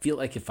 I feel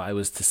like if I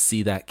was to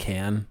see that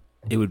can,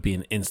 it would be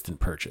an instant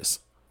purchase.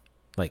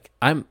 Like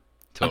I'm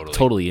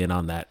totally in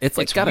on that. It's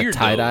like It's got weird, a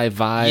tie dye though.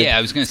 vibe. Yeah,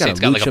 I was going to say it's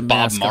got like a lucha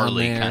Bob mask on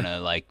Marley there. kind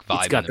of like vibe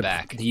It's got in the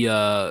back.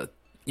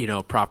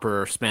 the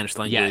proper Spanish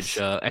language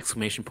Yes.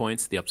 exclamation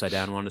points, the upside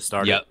down one to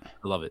start Yep. it.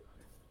 I love it.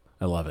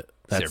 I love it.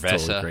 That's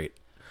Cerveza. totally great.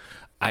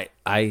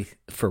 I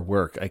for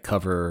work I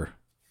cover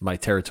my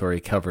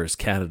territory covers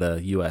Canada,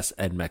 U.S.,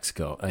 and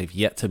Mexico. I've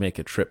yet to make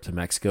a trip to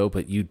Mexico,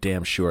 but you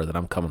damn sure that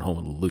I'm coming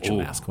home with a lucha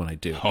mask when I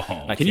do.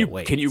 I Can you can't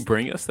wait. can you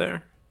bring us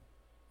there?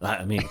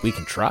 I mean, we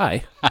can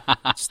try.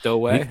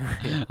 Stowaway.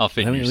 I'll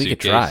fit I in mean, your we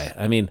could suitcase. try.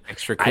 I mean,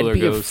 Extra I'd cooler be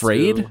goes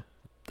afraid. to-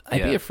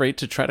 I'd be Yeah. afraid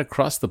to try to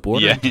cross the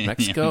border Yeah, into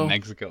Mexico, yeah,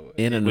 Mexico.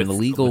 in an With-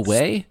 illegal with-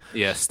 way.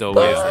 Yeah,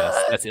 stowaways.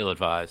 That's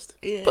ill-advised.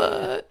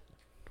 But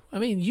I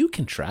mean, you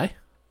can try.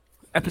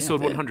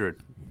 Episode 100.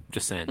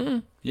 Just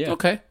saying. Yeah.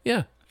 Okay,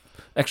 yeah.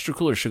 Extra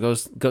cooler show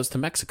goes to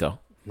Mexico.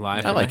 Live.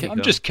 I from like it. Mexico.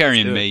 I'm just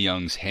carrying Let's do it. Mae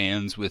Young's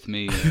hands with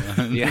me.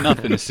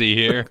 Nothing to see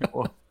here.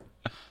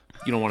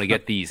 You don't want to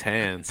get these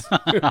hands.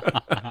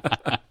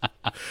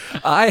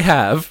 I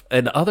have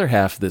an other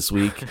half this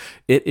week.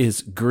 It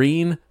is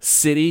Green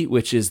City,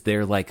 which is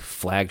their like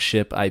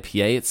flagship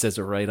IPA. It says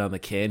it right on the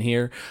can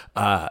here.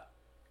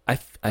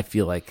 I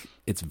feel like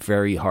it's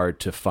very hard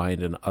to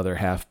find an other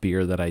half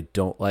beer that I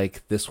don't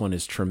like. This one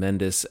is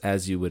tremendous,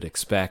 as you would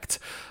expect.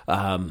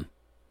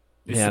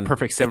 It's Man, the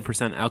perfect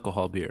 7%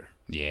 alcohol beer.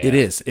 Yeah. It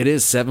is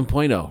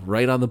 7.0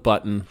 right on the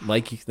button,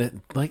 like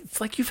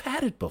it's like you've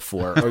had it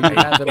before, or you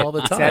have it all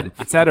the time.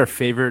 It's at our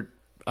favorite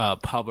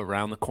pub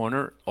around the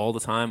corner all the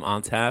time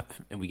on tap,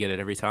 and we get it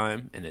every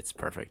time, and it's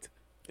perfect.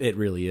 It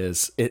really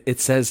is.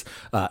 It says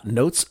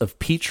notes of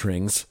peach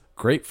rings,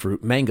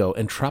 grapefruit, mango,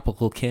 and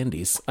tropical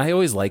candies. I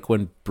always like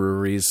when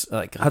breweries,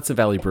 like Hudson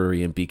Valley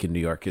Brewery in Beacon, New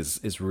York,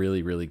 is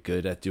really, really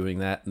good at doing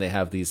that. And they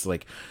have these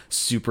like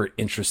super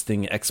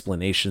interesting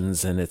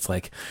explanations, and it's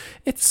like,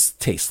 it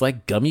tastes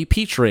like gummy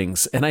peach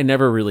rings. And I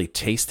never really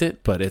taste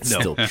it, but it's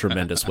still a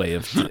tremendous way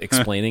of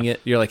explaining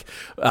it. You're like,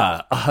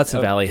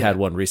 Hudson Valley had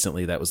one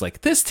recently that was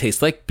like, this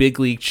tastes like Big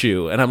League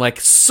Chew. And I'm like,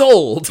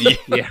 sold.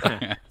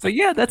 Yeah. So,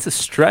 yeah, that's a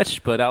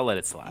stretch, but I'll let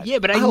it slide. Yeah,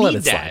 but I I'll let need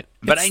it slide. that.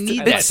 But I It's-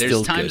 need it's that. There's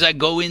still times good. I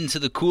go into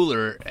the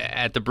cooler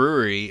at the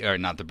brewery, or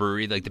not the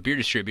brewery, like the beer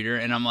distributor,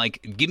 and I'm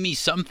like, give me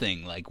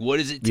something. Like, what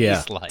does it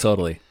taste like?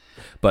 Totally.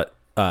 But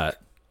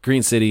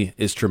Green City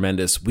is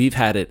tremendous. We've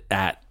had it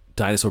at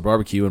Dinosaur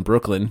Barbecue in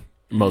Brooklyn,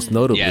 most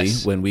notably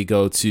Yes. when we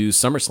go to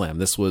SummerSlam.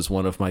 This was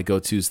one of my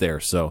go-tos there.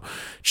 So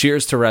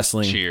cheers to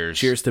wrestling. Cheers.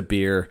 Cheers to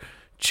beer.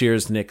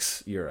 Cheers,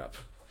 Knicks. You're up.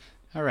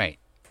 All right.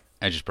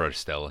 I just brought a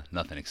Stella.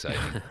 Nothing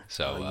exciting.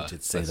 So You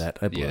did say let's- that.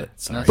 I blew yeah. it.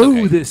 Sorry. That's Boo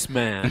okay. this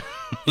man.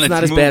 It's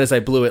not as bad as I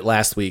blew it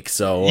last week.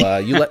 So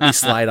you let me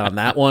slide on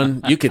that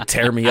one. You could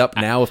tear me up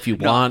now if you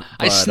want.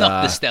 I but,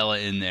 snuck the Stella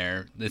in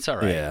there. It's all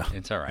right. Yeah.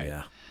 It's all right.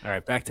 Yeah. All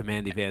right, back to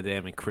Mandy Van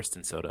Dam and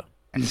Kristen Soda.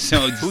 And so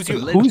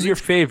Who's your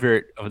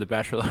favorite of the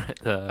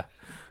Bachelorette,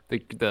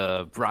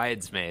 the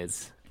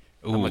bridesmaids?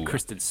 I'm a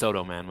Kristen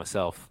Soto man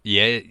myself.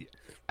 Yeah,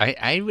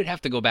 I would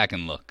have to go back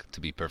and look, to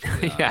be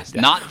perfectly honest.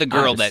 Yeah, Not the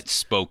girl that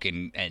spoke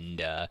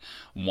and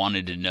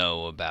wanted to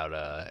know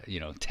about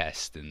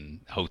Test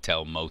and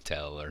Hotel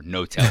Motel or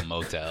Notel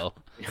Motel.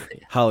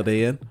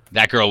 Holiday Inn.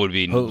 That girl would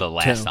be Hotel, the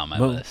last on my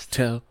list.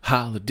 Motel,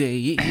 Holiday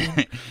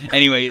Inn.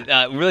 Anyway,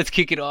 let's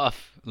kick it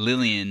off.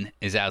 Lillian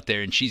is out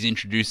there, and she's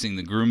introducing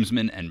the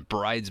groomsmen and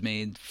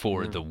bridesmaid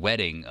for the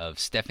wedding of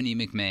Stephanie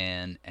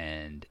McMahon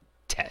and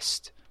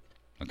Test.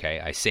 Okay,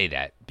 I say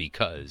that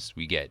because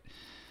we get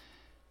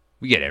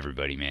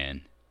everybody,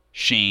 man.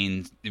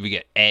 Shane, we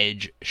get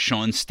Edge,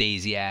 Sean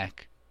Stasiak,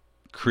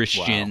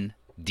 Christian,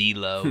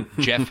 D'Lo,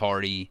 Jeff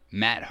Hardy,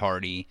 Matt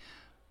Hardy,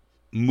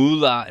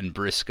 Moolah and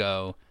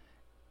Briscoe,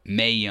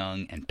 Mae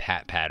Young and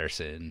Pat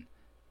Patterson.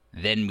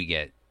 Then we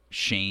get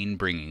Shane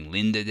bringing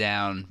Linda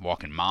down,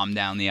 walking Mom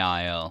down the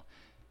aisle.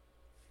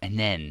 And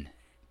then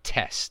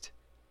Test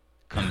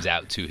comes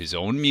out to his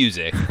own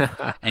music,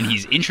 and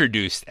he's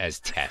introduced as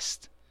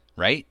Test,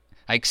 right?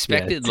 I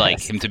expected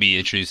him to be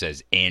introduced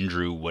as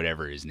Andrew,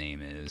 whatever his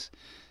name is.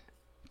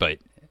 But,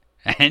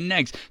 and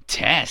next,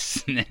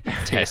 Test.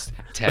 Test.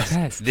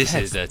 This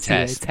is a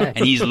test. And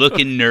he's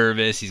looking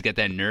nervous. He's got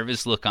that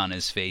nervous look on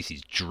his face.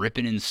 He's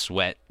dripping in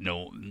sweat,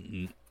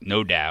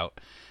 no doubt.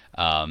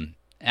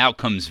 Out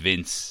comes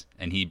Vince,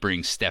 and he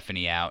brings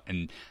Stephanie out.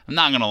 And I'm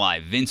not going to lie,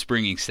 Vince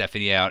bringing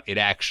Stephanie out, it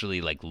actually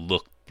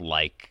looked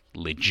like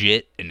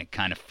legit, and it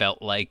kind of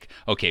felt like,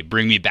 okay,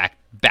 bring me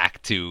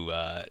back to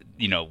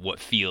what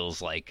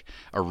feels like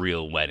a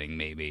real wedding,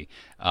 maybe.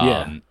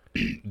 I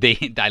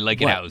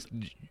like it how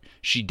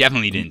she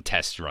definitely didn't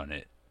test run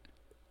it.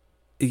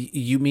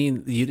 You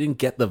mean you didn't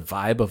get the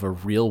vibe of a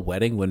real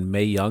wedding when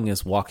Mae Young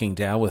is walking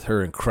down with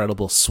her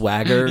incredible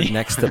swagger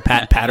next to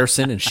Pat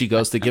Patterson, and she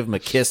goes to give him a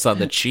kiss on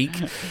the cheek?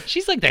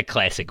 She's like that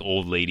classic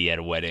old lady at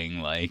a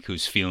wedding,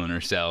 who's feeling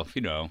herself,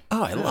 Oh,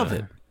 I love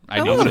it.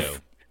 I know so.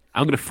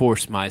 I'm going to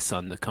force my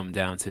son to come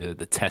down to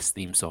the Test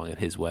theme song at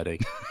his wedding.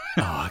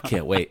 Oh, I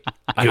can't wait.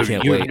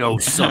 You're no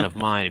son of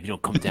mine if you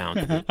don't come down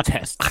to the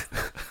Test.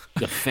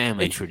 The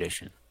family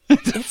tradition.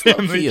 It's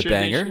low-key a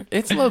banger.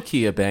 It's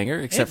low-key a banger,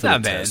 except for the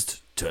Test.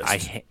 I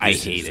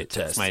hate it.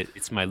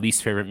 It's my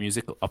least favorite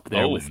music, up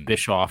there with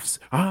Bischoff's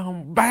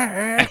 "I'm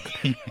Back."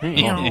 Oh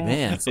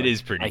man, it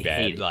is pretty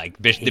bad.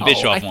 The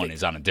Bischoff one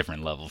is on a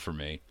different level for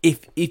me.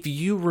 If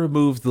you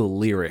remove the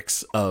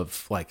lyrics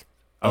of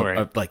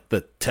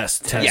the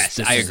test, yes,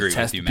 I agree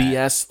with you, Matt.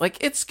 BS,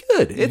 it's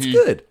good. It's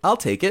good. I'll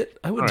take it.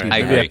 I wouldn't. I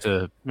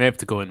agree. May have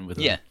to go in with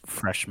a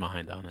fresh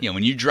mind on it. Yeah,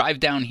 when you drive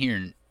down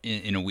here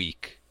in a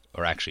week.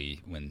 Or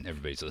actually, when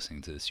everybody's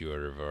listening to this, you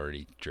would have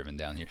already driven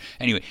down here.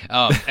 Anyway,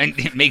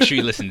 and make sure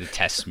you listen to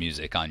Test's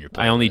music on your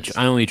playlist.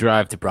 I only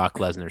drive to Brock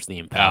Lesnar's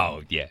theme.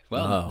 Oh yeah,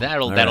 well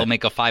that'll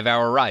make a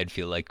 5-hour ride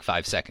feel like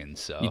 5 seconds.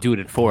 So you do it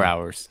in 4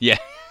 hours. Yeah.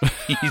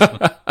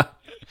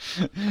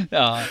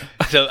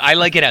 So I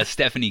like it how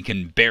Stephanie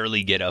can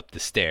barely get up the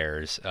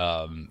stairs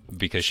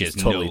because she's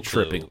totally no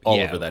clue. tripping all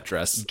over that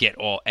dress. Get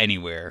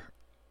anywhere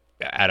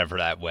out of her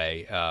that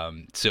way.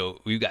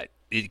 So we've got.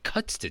 It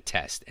cuts to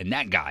Test, and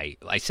that guy,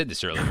 I said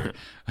this earlier,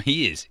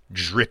 he is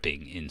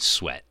dripping in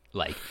sweat,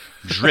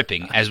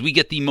 dripping, as we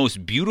get the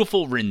most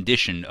beautiful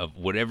rendition of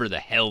whatever the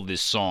hell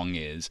this song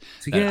is.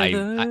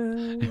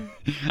 Together,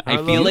 I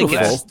feel like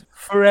it's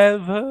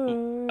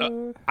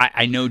forever.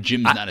 I know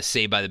Jim's not a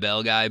Saved by the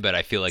Bell guy, but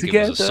I feel like it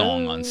was a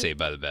song on Saved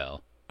by the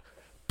Bell.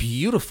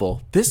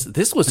 Beautiful.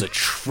 This was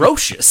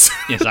atrocious.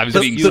 Yes, I was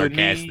being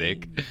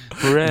sarcastic.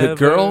 The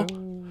girl...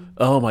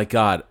 Oh my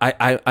God!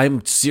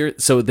 I'm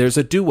serious. So there's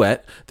a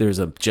duet. There's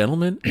a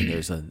gentleman and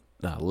there's a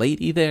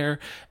lady there,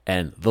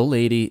 and the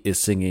lady is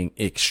singing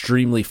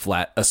extremely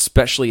flat,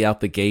 especially out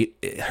the gate.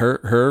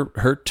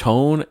 Her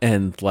tone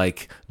and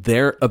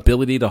their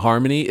ability to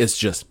harmony is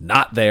just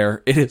not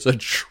there. It is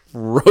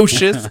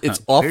atrocious.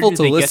 It's awful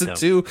to listen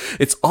to.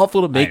 It's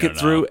awful to make it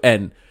through,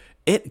 and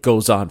it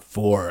goes on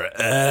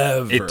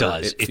forever. It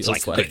does. It's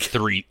like a good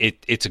 3.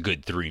 It's a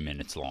good 3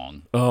 minutes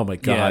long. Oh my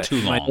God! Yeah,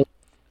 too long.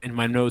 In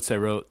my notes, I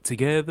wrote,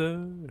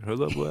 "Together, her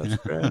love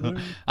lasts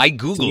forever." I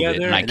Googled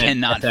it, and I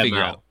cannot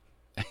figure out.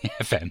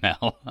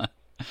 FML.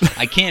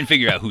 I can't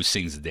figure out who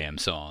sings the damn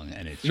song,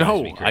 and it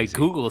drives me crazy. I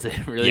Googled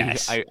it, really.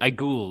 Yes. I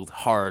Googled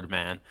hard,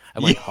 man. I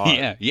went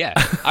hard. Yeah.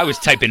 I was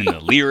typing in the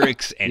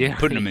lyrics and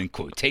putting them in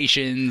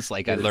quotations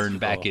like I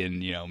learned back in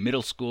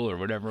middle school or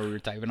whatever we were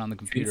typing on the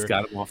computer. He's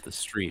got him off the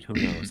street. Who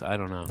knows? I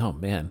don't know. Oh,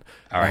 man.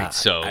 All right,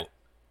 so...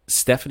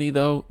 Stephanie,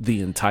 though,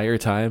 the entire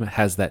time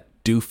has that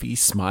doofy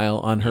smile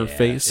on her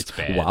face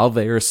bad. While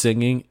they are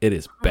singing. It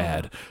is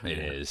bad. It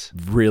is.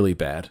 Really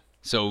bad.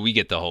 So we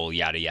get the whole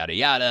yada, yada,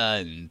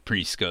 yada, and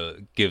Priest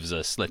gives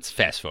us, let's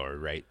fast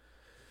forward, right?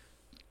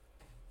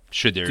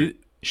 Should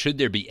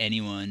there be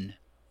anyone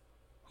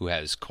who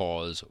has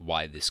cause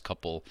why this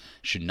couple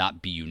should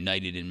not be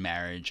united in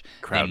marriage?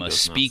 They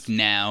must speak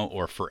now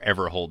or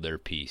forever hold their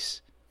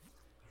peace.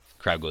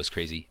 Crowd goes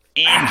crazy.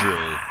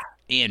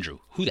 Andrew,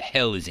 who the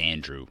hell is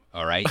Andrew?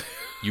 All right,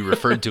 you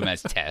referred to him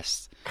as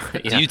Test.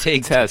 Do you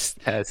take Test?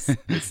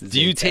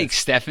 Do you take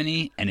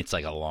Stephanie? And it's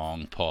like a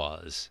long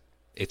pause.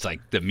 It's like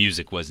the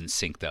music wasn't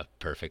synced up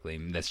perfectly. I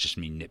mean, that's just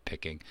me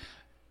nitpicking.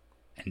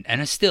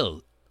 And it's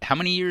still, how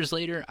many years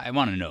later? I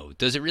want to know.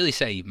 Does it really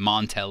say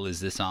Montel, is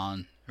this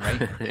on?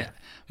 Right? Yeah.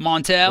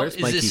 Montel, Where's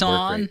is Mikey this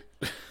on?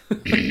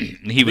 Burkhardt?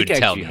 He would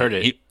tell me. heard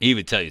it. He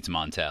would tell you it's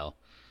Montel.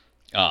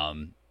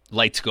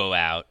 Lights go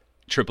out.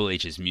 Triple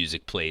H's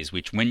music plays,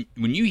 which when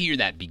you hear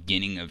that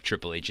beginning of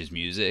Triple H's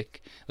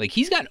music, like,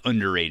 he's got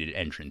underrated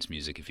entrance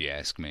music, if you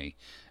ask me.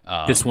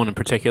 This one in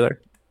particular?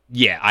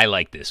 Yeah, I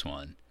like this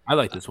one. I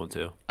like this one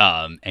too.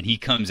 And he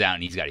comes out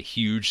and he's got a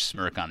huge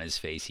smirk on his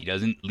face. He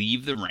doesn't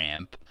leave the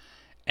ramp,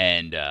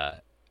 and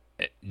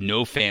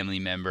no family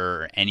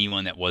member or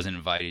anyone that wasn't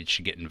invited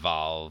should get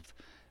involved.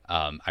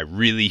 I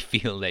really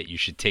feel that you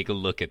should take a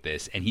look at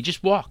this. And he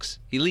just walks.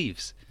 He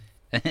leaves.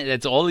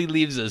 That's all he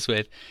leaves us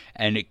with.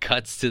 And it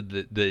cuts to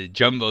the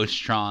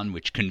Jumbotron,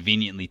 which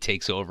conveniently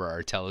takes over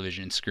our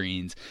television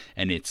screens.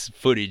 And it's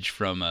footage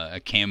from a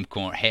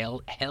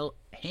camcorder,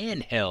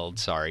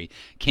 handheld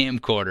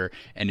camcorder.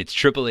 And it's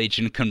Triple H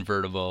in a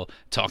convertible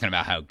talking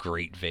about how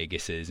great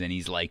Vegas is. And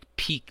he's like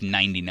peak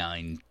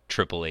 99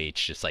 Triple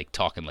H, just like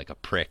talking like a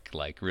prick,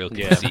 like real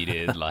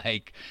conceited,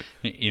 like,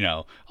 you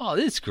know, oh,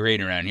 this is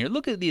great around here.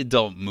 Look at the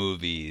adult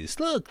movies.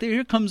 Look,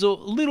 here comes a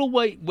little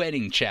white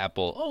wedding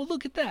chapel. Oh,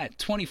 look at that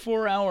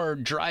 24-hour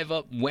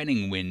drive-up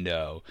wedding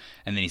window.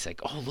 And then he's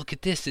like, oh, look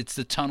at this. It's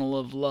the Tunnel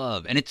of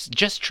Love. And it's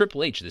just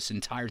Triple H this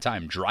entire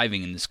time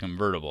driving in this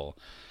convertible.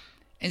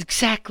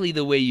 Exactly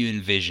the way you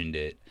envisioned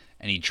it.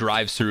 And he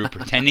drives through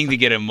pretending to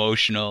get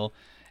emotional.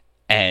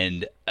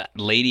 And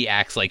lady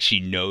acts like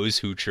she knows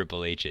who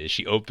Triple H is.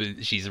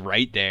 She's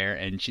right there,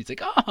 and she's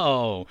like,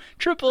 "Oh,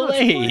 Triple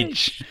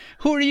H,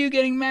 who are you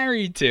getting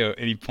married to?"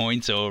 And he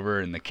points over,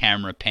 and the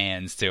camera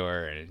pans to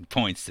her, and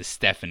points to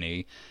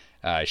Stephanie.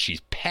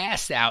 She's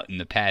passed out in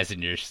the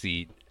passenger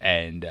seat,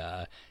 and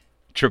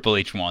Triple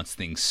H wants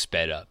things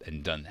sped up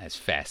and done as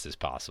fast as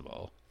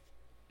possible.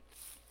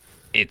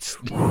 It's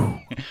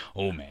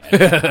oh man.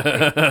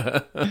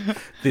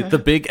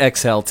 The big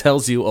exhale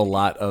tells you a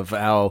lot of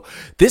how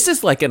this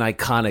is like an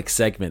iconic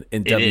segment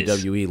in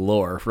WWE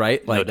lore,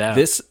 right? Like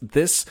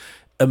this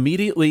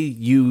immediately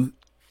you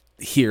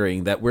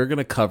hearing that we're going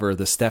to cover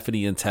the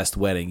Stephanie and Test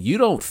wedding. You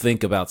don't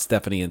think about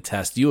Stephanie and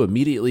Test. You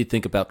immediately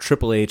think about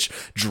Triple H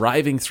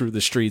driving through the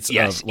streets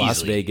of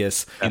Las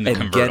Vegas and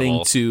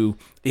getting to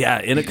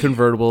in a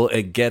convertible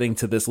and getting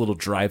to this little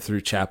drive-through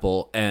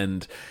chapel,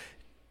 and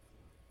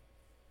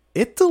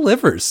it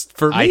delivers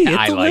for me.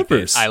 It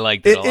delivers. I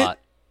liked it a lot.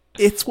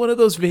 It's one of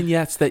those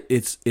vignettes that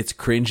it's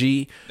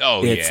cringy.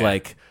 Oh, it's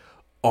like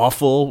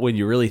awful when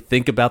you really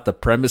think about the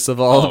premise of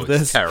all of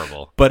this. It's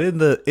terrible. But in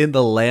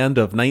the land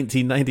of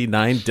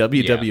 1999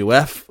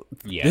 WWF,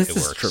 this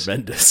is works.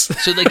 Tremendous.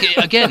 So like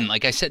again,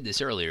 like I said this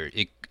earlier,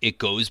 it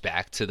goes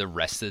back to the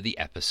rest of the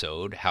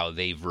episode, how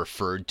they've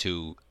referred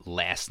to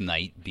last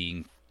night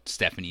being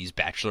Stephanie's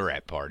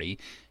bachelorette party.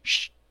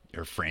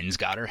 Her friends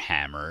got her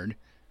hammered.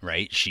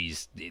 Right,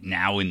 she's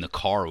now in the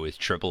car with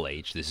Triple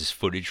H. This is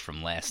footage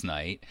from last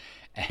night,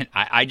 and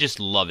I just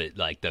love it.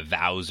 Like the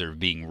vows are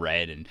being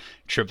read, and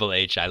Triple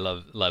H, I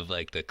love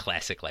like the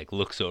classic, like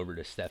looks over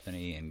to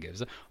Stephanie and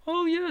gives,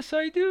 "Oh yes,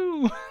 I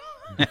do,"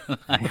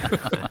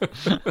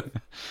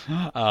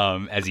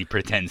 as he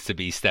pretends to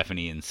be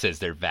Stephanie and says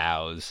their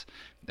vows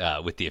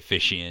with the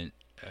officiant,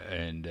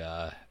 and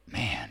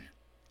man.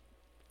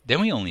 Then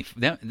we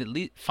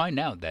find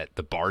out that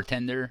the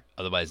bartender,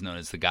 otherwise known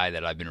as the guy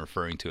that I've been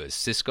referring to as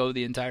Cisco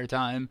the entire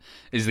time,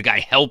 is the guy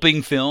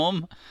helping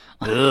film.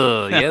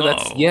 That's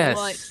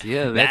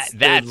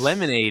the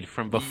lemonade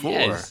from before.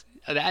 Yes,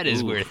 that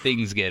is where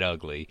things get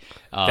ugly.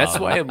 That's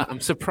why I'm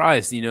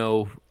surprised. You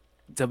know,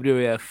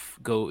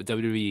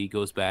 WWE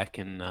goes back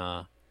and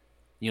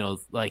you know,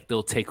 like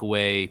they'll take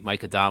away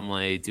Mike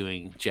Adamle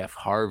doing Jeff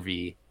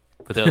Harvey.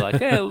 But they're like,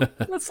 hey,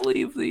 let's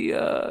leave the, you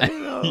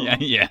know.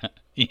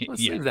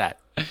 Let's leave that.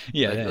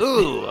 Yeah. Like,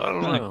 ooh, I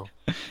don't know.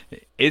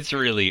 It's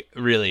really,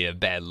 really a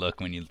bad look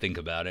when you think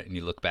about it and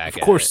you look back at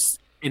it. Of course,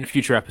 in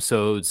future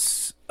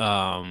episodes,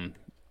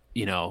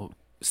 you know,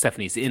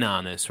 Stephanie's in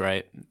on this,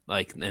 right?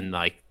 Like, and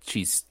like,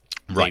 she's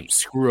right.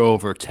 Screw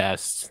over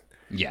Test.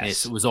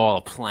 Yes. It was all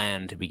a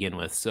plan to begin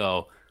with.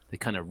 So they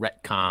kind of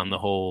retcon the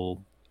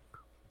whole,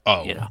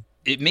 you know.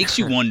 It makes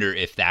you wonder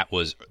if that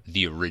was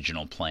the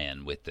original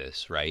plan with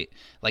this, right?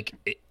 Like,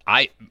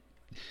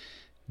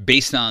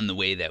 based on the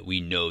way that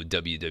we know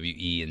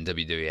WWE and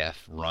WWF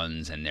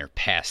runs and their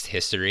past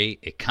history,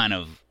 it kind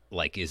of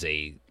like is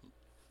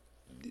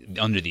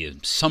under the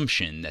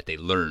assumption that they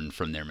learned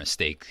from their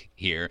mistake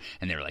here,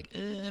 and they were like,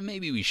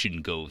 maybe we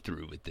shouldn't go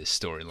through with this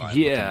storyline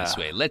looking this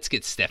way. Let's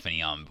get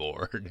Stephanie on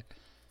board.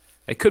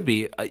 It could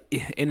be,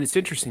 and it's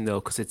interesting though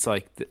because it's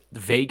like the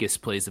Vegas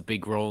plays a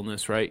big role in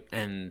this, right?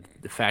 And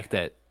the fact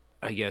that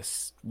I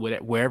guess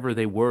wherever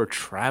they were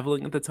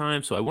traveling at the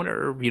time, so I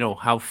wonder, you know,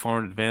 how far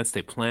in advance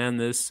they planned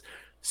this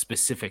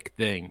specific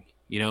thing,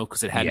 you know,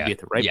 because it had to be at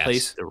the right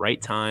place, at the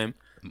right time.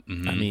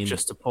 Mm-hmm. I mean,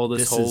 just to pull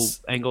this whole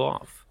angle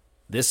off.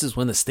 This is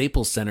when the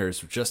Staples Center is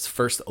just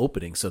first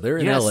opening, so they're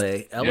in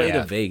LA. LA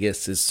to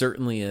Vegas is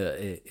certainly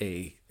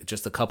a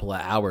just a couple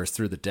of hours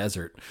through the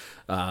desert.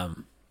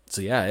 So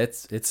yeah,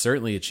 it's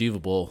certainly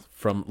achievable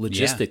from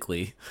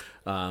logistically.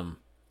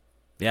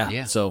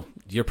 Yeah. So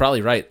you're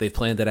probably right. They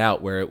planned it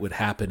out where it would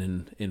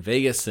happen in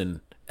Vegas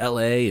and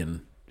LA,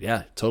 and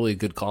yeah, totally a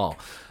good call.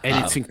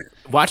 And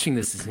watching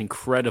this is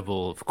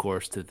incredible, of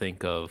course, to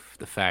think of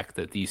the fact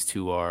that these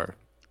two are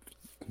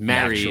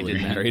married.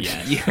 Married.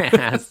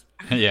 Yes.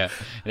 Yeah,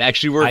 it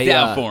actually worked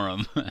out for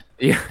him.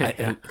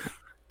 Yeah.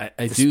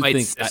 I do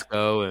think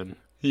Cisco and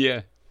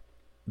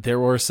there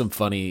were some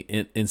funny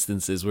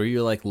instances where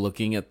you're like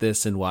looking at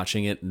this and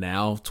watching it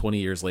now 20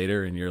 years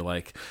later, and you're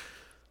like,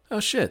 oh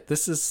shit,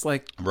 this is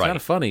like kind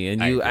of funny.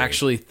 And you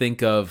actually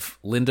think of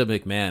Linda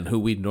McMahon, who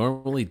we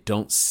normally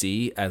don't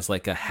see as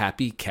like a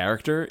happy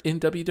character in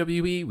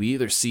WWE. We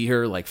either see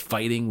her like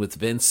fighting with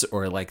Vince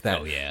or like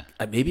that. Oh, yeah.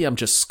 Maybe I'm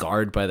just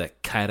scarred by the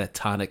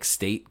catatonic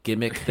state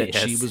gimmick that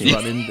she was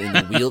running in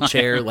the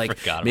wheelchair. Like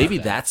maybe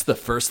that's the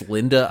first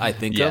Linda I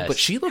think of, but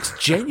she looks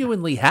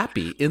genuinely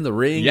happy in the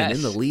ring and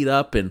in the lead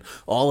up and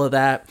all of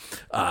that.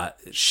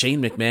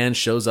 Shane McMahon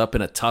shows up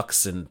in a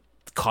tux and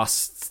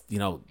costs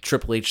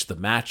Triple H the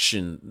match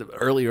and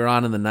earlier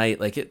on in the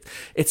night. Like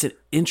it's an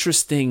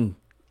interesting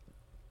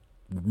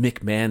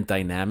McMahon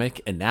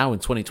dynamic. And now in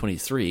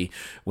 2023,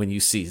 when you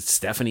see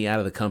Stephanie out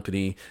of the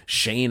company,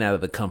 Shane out of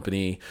the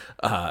company,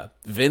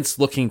 Vince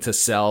looking to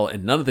sell,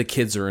 and none of the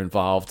kids are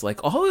involved,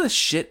 like all of this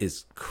shit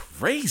is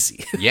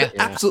crazy.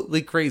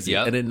 Absolutely crazy.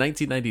 And in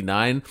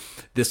 1999,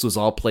 this was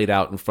all played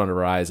out in front of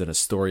our eyes in a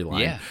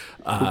storyline.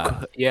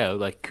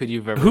 Like could you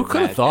have ever who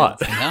could have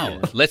thought?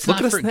 No, let's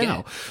not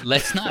forget.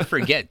 Let's not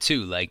forget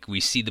too. Like we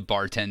see the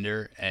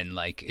bartender, and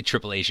like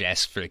Triple H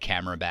asks for the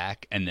camera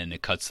back, and then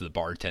it cuts to the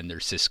bartender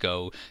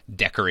Cisco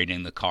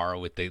decorating the car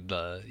with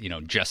the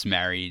just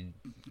married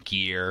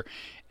gear,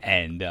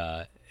 and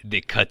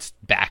it cuts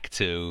back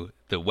to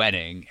the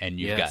wedding, and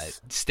you've got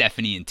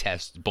Stephanie and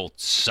Tess both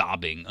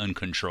sobbing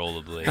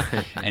uncontrollably,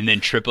 and then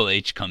Triple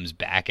H comes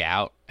back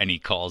out and he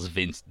calls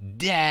Vince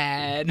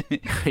Dad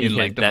in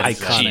like the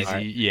most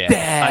cheesy,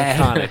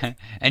 iconic.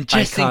 And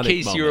just iconic in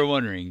case moment. you were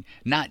wondering,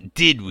 not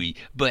did we,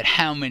 but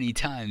how many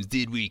times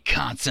did we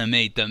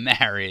consummate the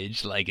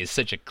marriage? Like it's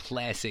such a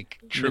classic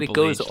Triple H line.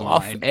 It goes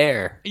off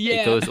air.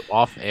 Yeah, it goes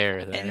off air,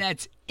 and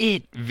that's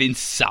it. Vince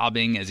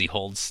sobbing as he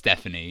holds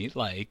Stephanie.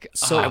 Like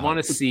so, I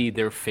want to see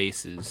their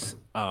faces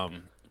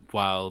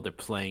while they're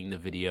playing the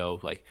video,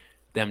 like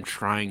them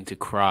trying to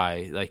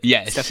cry. Like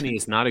Stephanie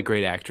is not a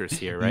great actress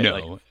here, right? No.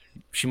 Like,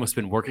 she must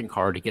have been working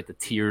hard to get the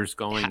tears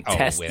going. Oh,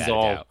 Test is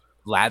all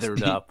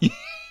lathered up.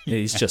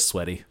 He's just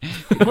sweaty.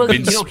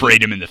 Vince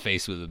sprayed him in the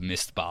face with a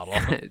mist bottle.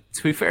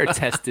 To be fair,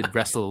 Test did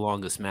wrestle the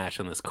longest match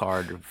on this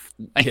card of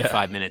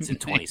 5 minutes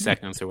and 20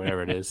 seconds or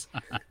whatever it is.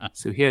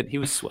 So he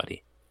was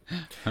sweaty.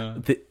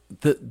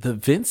 The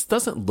Vince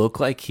doesn't look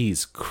like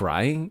he's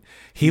crying.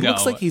 He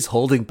looks like he's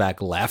holding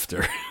back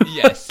laughter.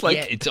 Yes,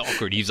 it's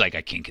awkward. He's like,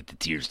 I can't get the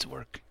tears to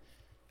work.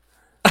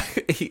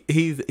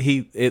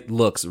 It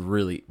looks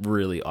really,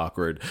 really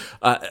awkward.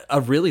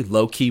 A really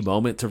low key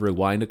moment to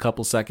rewind a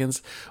couple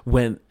seconds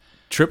when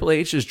Triple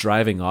H is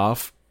driving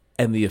off.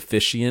 And the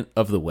officiant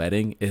of the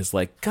wedding is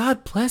like,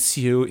 God bless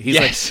you.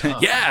 He's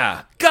like,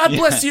 yeah, God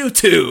bless you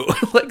too.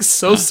 Like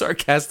so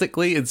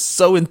sarcastically and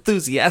so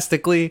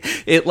enthusiastically.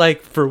 It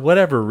like, for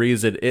whatever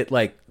reason, it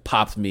like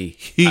popped me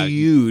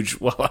huge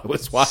while I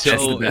was watching.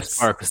 That's the best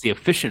part because the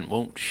officiant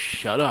won't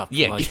shut up.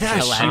 She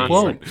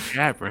won't.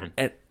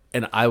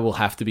 And I will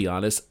have to be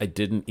honest, I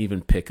didn't even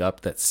pick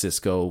up that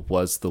Cisco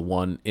was the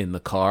one in the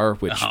car,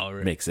 which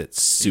makes it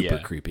super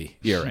creepy.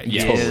 You're right.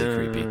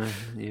 Totally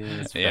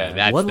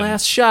creepy. One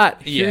last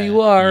shot. Here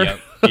you are.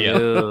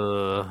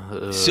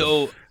 Yep.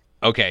 So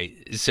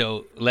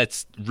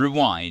let's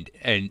rewind.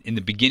 And in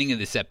the beginning of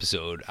this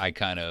episode, I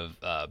kind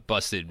of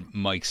busted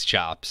Mike's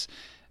chops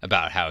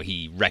about how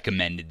he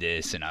recommended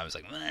this. And I was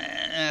like,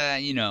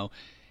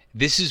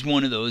 this is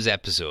one of those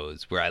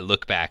episodes where I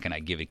look back and I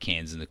give it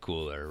cans in the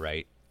cooler,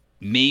 right?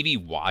 Maybe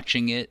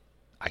watching it,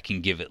 I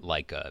can give it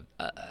like a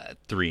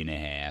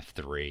 3.5,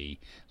 3.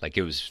 Like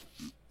it was,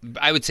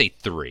 I would say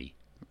 3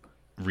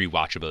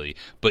 rewatchability.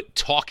 But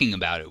talking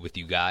about it with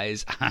you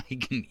guys, I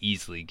can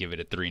easily give it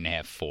a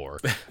 3.5, 4.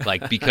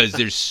 Like because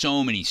there's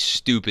so many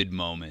stupid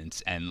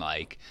moments and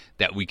like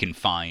that we can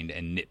find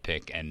and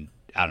nitpick, and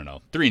I don't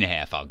know,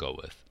 3.5 I'll go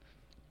with.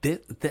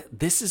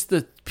 This is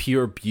the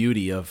pure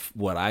beauty of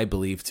what I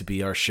believe to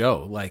be our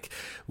show. Like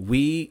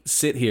we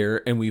sit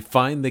here and we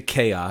find the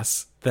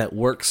chaos that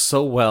works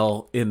so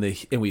well and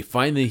we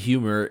find the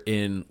humor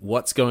in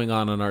what's going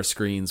on our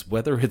screens,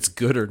 whether it's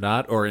good or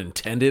not or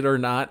intended or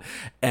not.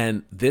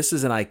 And this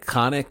is an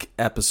iconic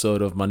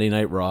episode of Monday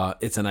Night Raw.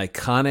 It's an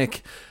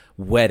iconic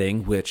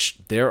wedding, which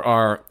there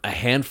are a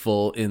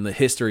handful in the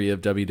history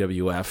of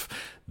WWF.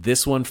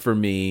 This one for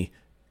me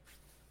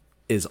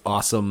is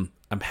awesome.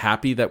 I'm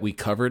happy that we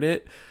covered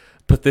it,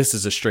 but this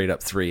is a straight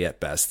up 3 at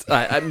best.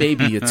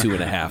 Maybe a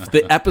 2.5.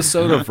 The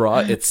episode of Raw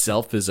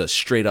itself is a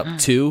straight up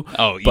 2.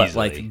 Oh, but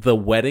easily. like the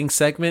wedding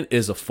segment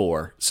is a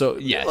 4. So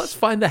let's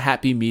find the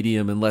happy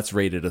medium and let's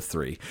rate it a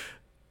 3.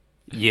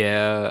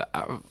 Yeah,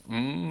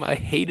 I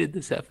hated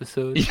this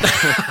episode.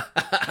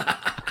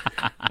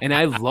 And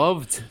I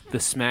loved the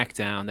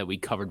SmackDown that we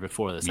covered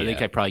before this. I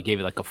think I probably gave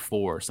it like a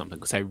 4 or something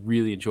because I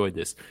really enjoyed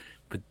this.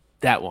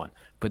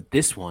 But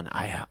this one,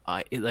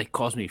 it like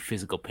caused me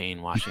physical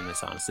pain watching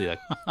this. Honestly, like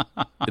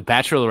the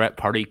Bachelorette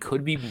party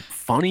could be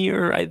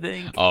funnier. I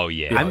think. Oh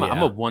yeah, I'm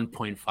a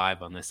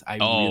 1.5 on this. I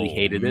really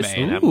hated this,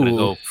 and I'm gonna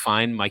go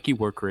find Mikey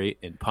Workrate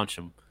and punch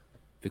him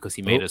because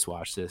he made us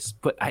watch this.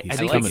 But I He's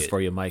think coming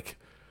for you, Mike.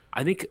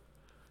 I think,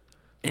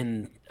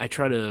 and I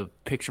try to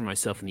picture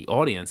myself in the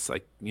audience,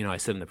 like I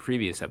said in the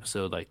previous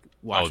episode, like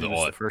watching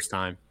this the first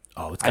time.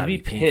 Oh, it's I'd be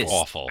pissed.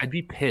 Awful. I'd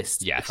be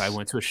pissed if I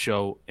went to a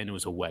show and it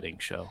was a wedding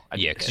show.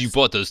 Because you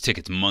bought those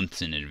tickets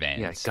months in advance.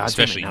 Yeah, God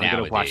especially now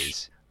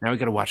nowadays. Now we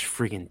gotta watch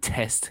friggin'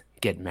 Test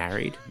get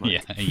married.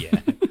 Yeah.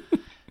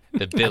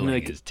 The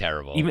billing is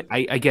terrible. Even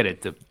I get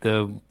it.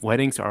 The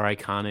weddings are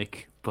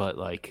iconic, but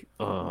like,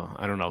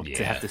 I don't know.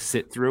 To have to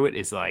sit through it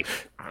is like,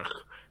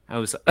 I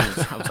was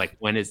like,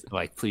 when is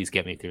like, please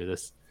get me through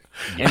this.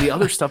 And the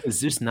other stuff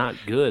is just not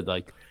good.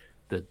 Like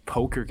the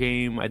poker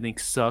game, I think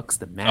sucks.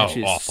 The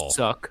matches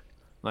suck.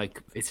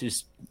 Like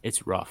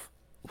it's rough.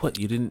 What,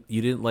 you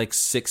didn't like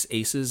 6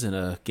 aces in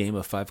a game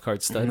of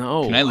 5-card stud?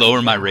 No. Can I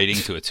lower my rating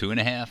to a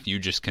 2.5? You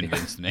just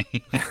convinced me.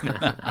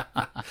 The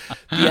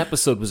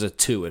episode was a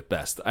 2 at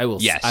best. I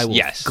will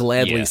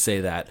gladly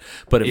say that.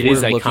 But if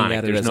we're looking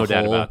at it as a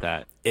whole, about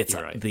that. It's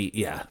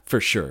for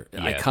sure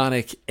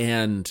iconic,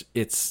 and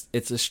it's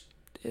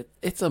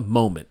a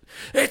moment.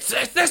 This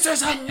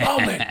is a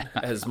moment,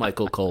 as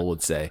Michael Cole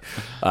would say.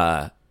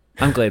 I'm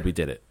glad we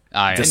did it.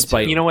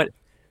 Despite you know what.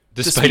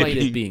 Despite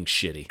it being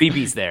shitty.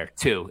 BB's there,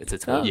 too. It's a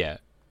 12. Yeah.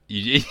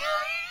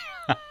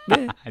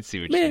 I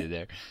see what you did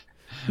there.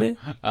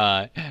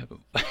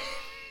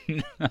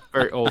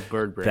 Very old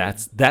bird brain.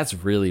 That's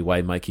really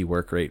why Mikey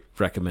Workrate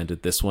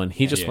recommended this one.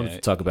 He just wanted to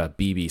talk about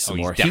BB some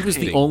more. He was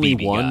the only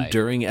BB one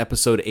during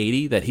episode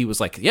 80 that he was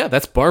like, yeah,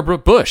 that's Barbara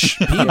Bush.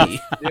 BB.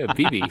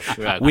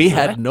 BB. We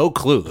had no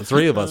clue. The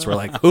 3 of us were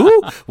like,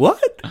 who?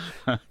 What?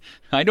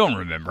 I don't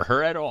remember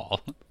her at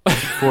all.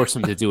 Force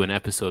him to do an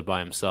episode by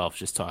himself,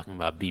 just talking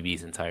about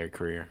BB's entire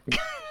career.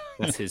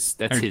 That's his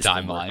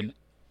timeline.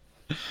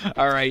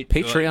 All right,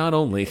 Patreon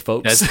only,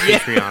 folks. That's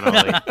Patreon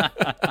only.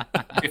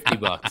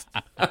 $50.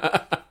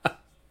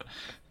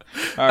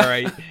 All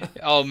right.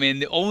 Oh man,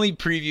 the only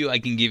preview I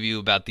can give you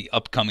about the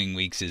upcoming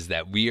weeks is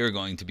that we are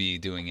going to be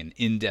doing an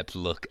in-depth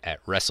look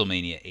at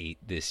WrestleMania 8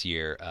 this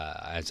year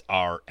as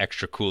our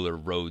extra cooler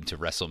road to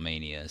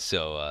WrestleMania.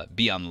 So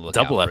be on the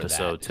lookout. Double for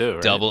episode that. too.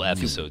 Right? Double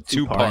episode,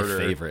 2-parter.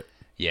 My favorite.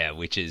 Yeah,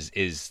 which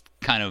is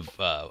kind of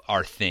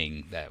our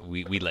thing that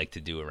we like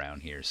to do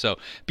around here. So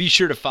be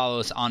sure to follow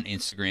us on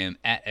Instagram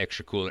at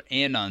Extra Cooler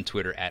and on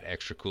Twitter at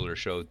Extra Cooler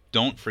Show.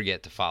 Don't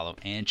forget to follow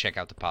and check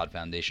out the Pod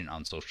Foundation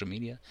on social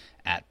media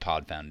at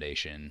Pod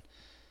Foundation.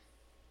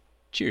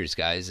 Cheers,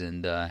 guys,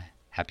 and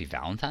happy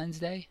Valentine's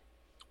Day.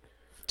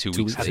 2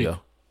 weeks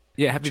ago.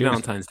 Yeah, happy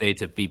Valentine's Day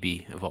to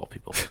BB of all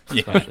people.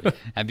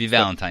 Happy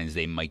Valentine's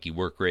Day, Mikey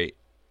Workrate.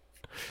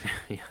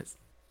 Yes.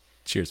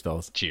 Cheers,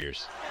 fellas.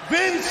 Cheers.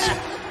 Vince,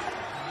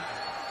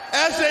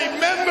 as a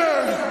member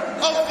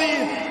of the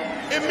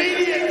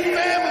immediate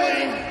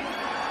family,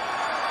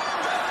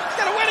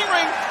 got a wedding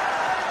ring.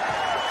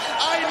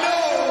 I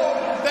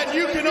know that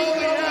you can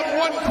only have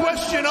one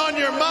question on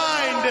your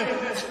mind,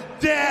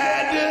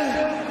 Dad.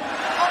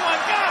 Oh my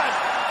God.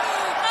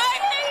 I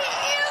hate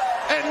you.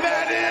 And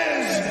that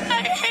is,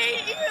 I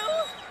hate you.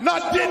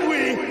 not did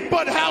we,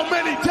 but how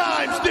many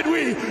times did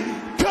we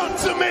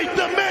consummate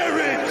the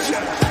marriage?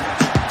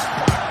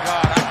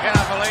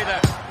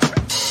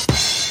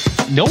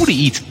 Nobody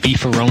eats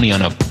beefaroni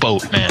on a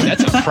boat, man.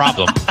 That's a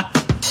problem.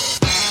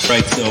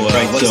 What's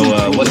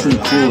in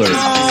the cooler?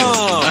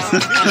 Oh, you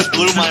just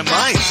blew my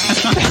mind.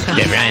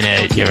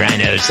 Your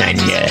rhinos and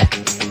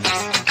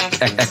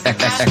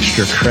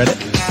Extra credit.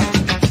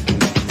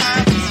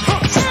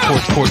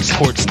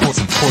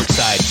 port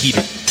side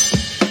heater.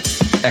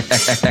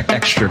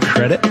 Extra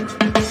credit.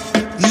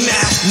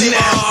 Nasty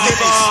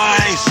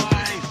boys.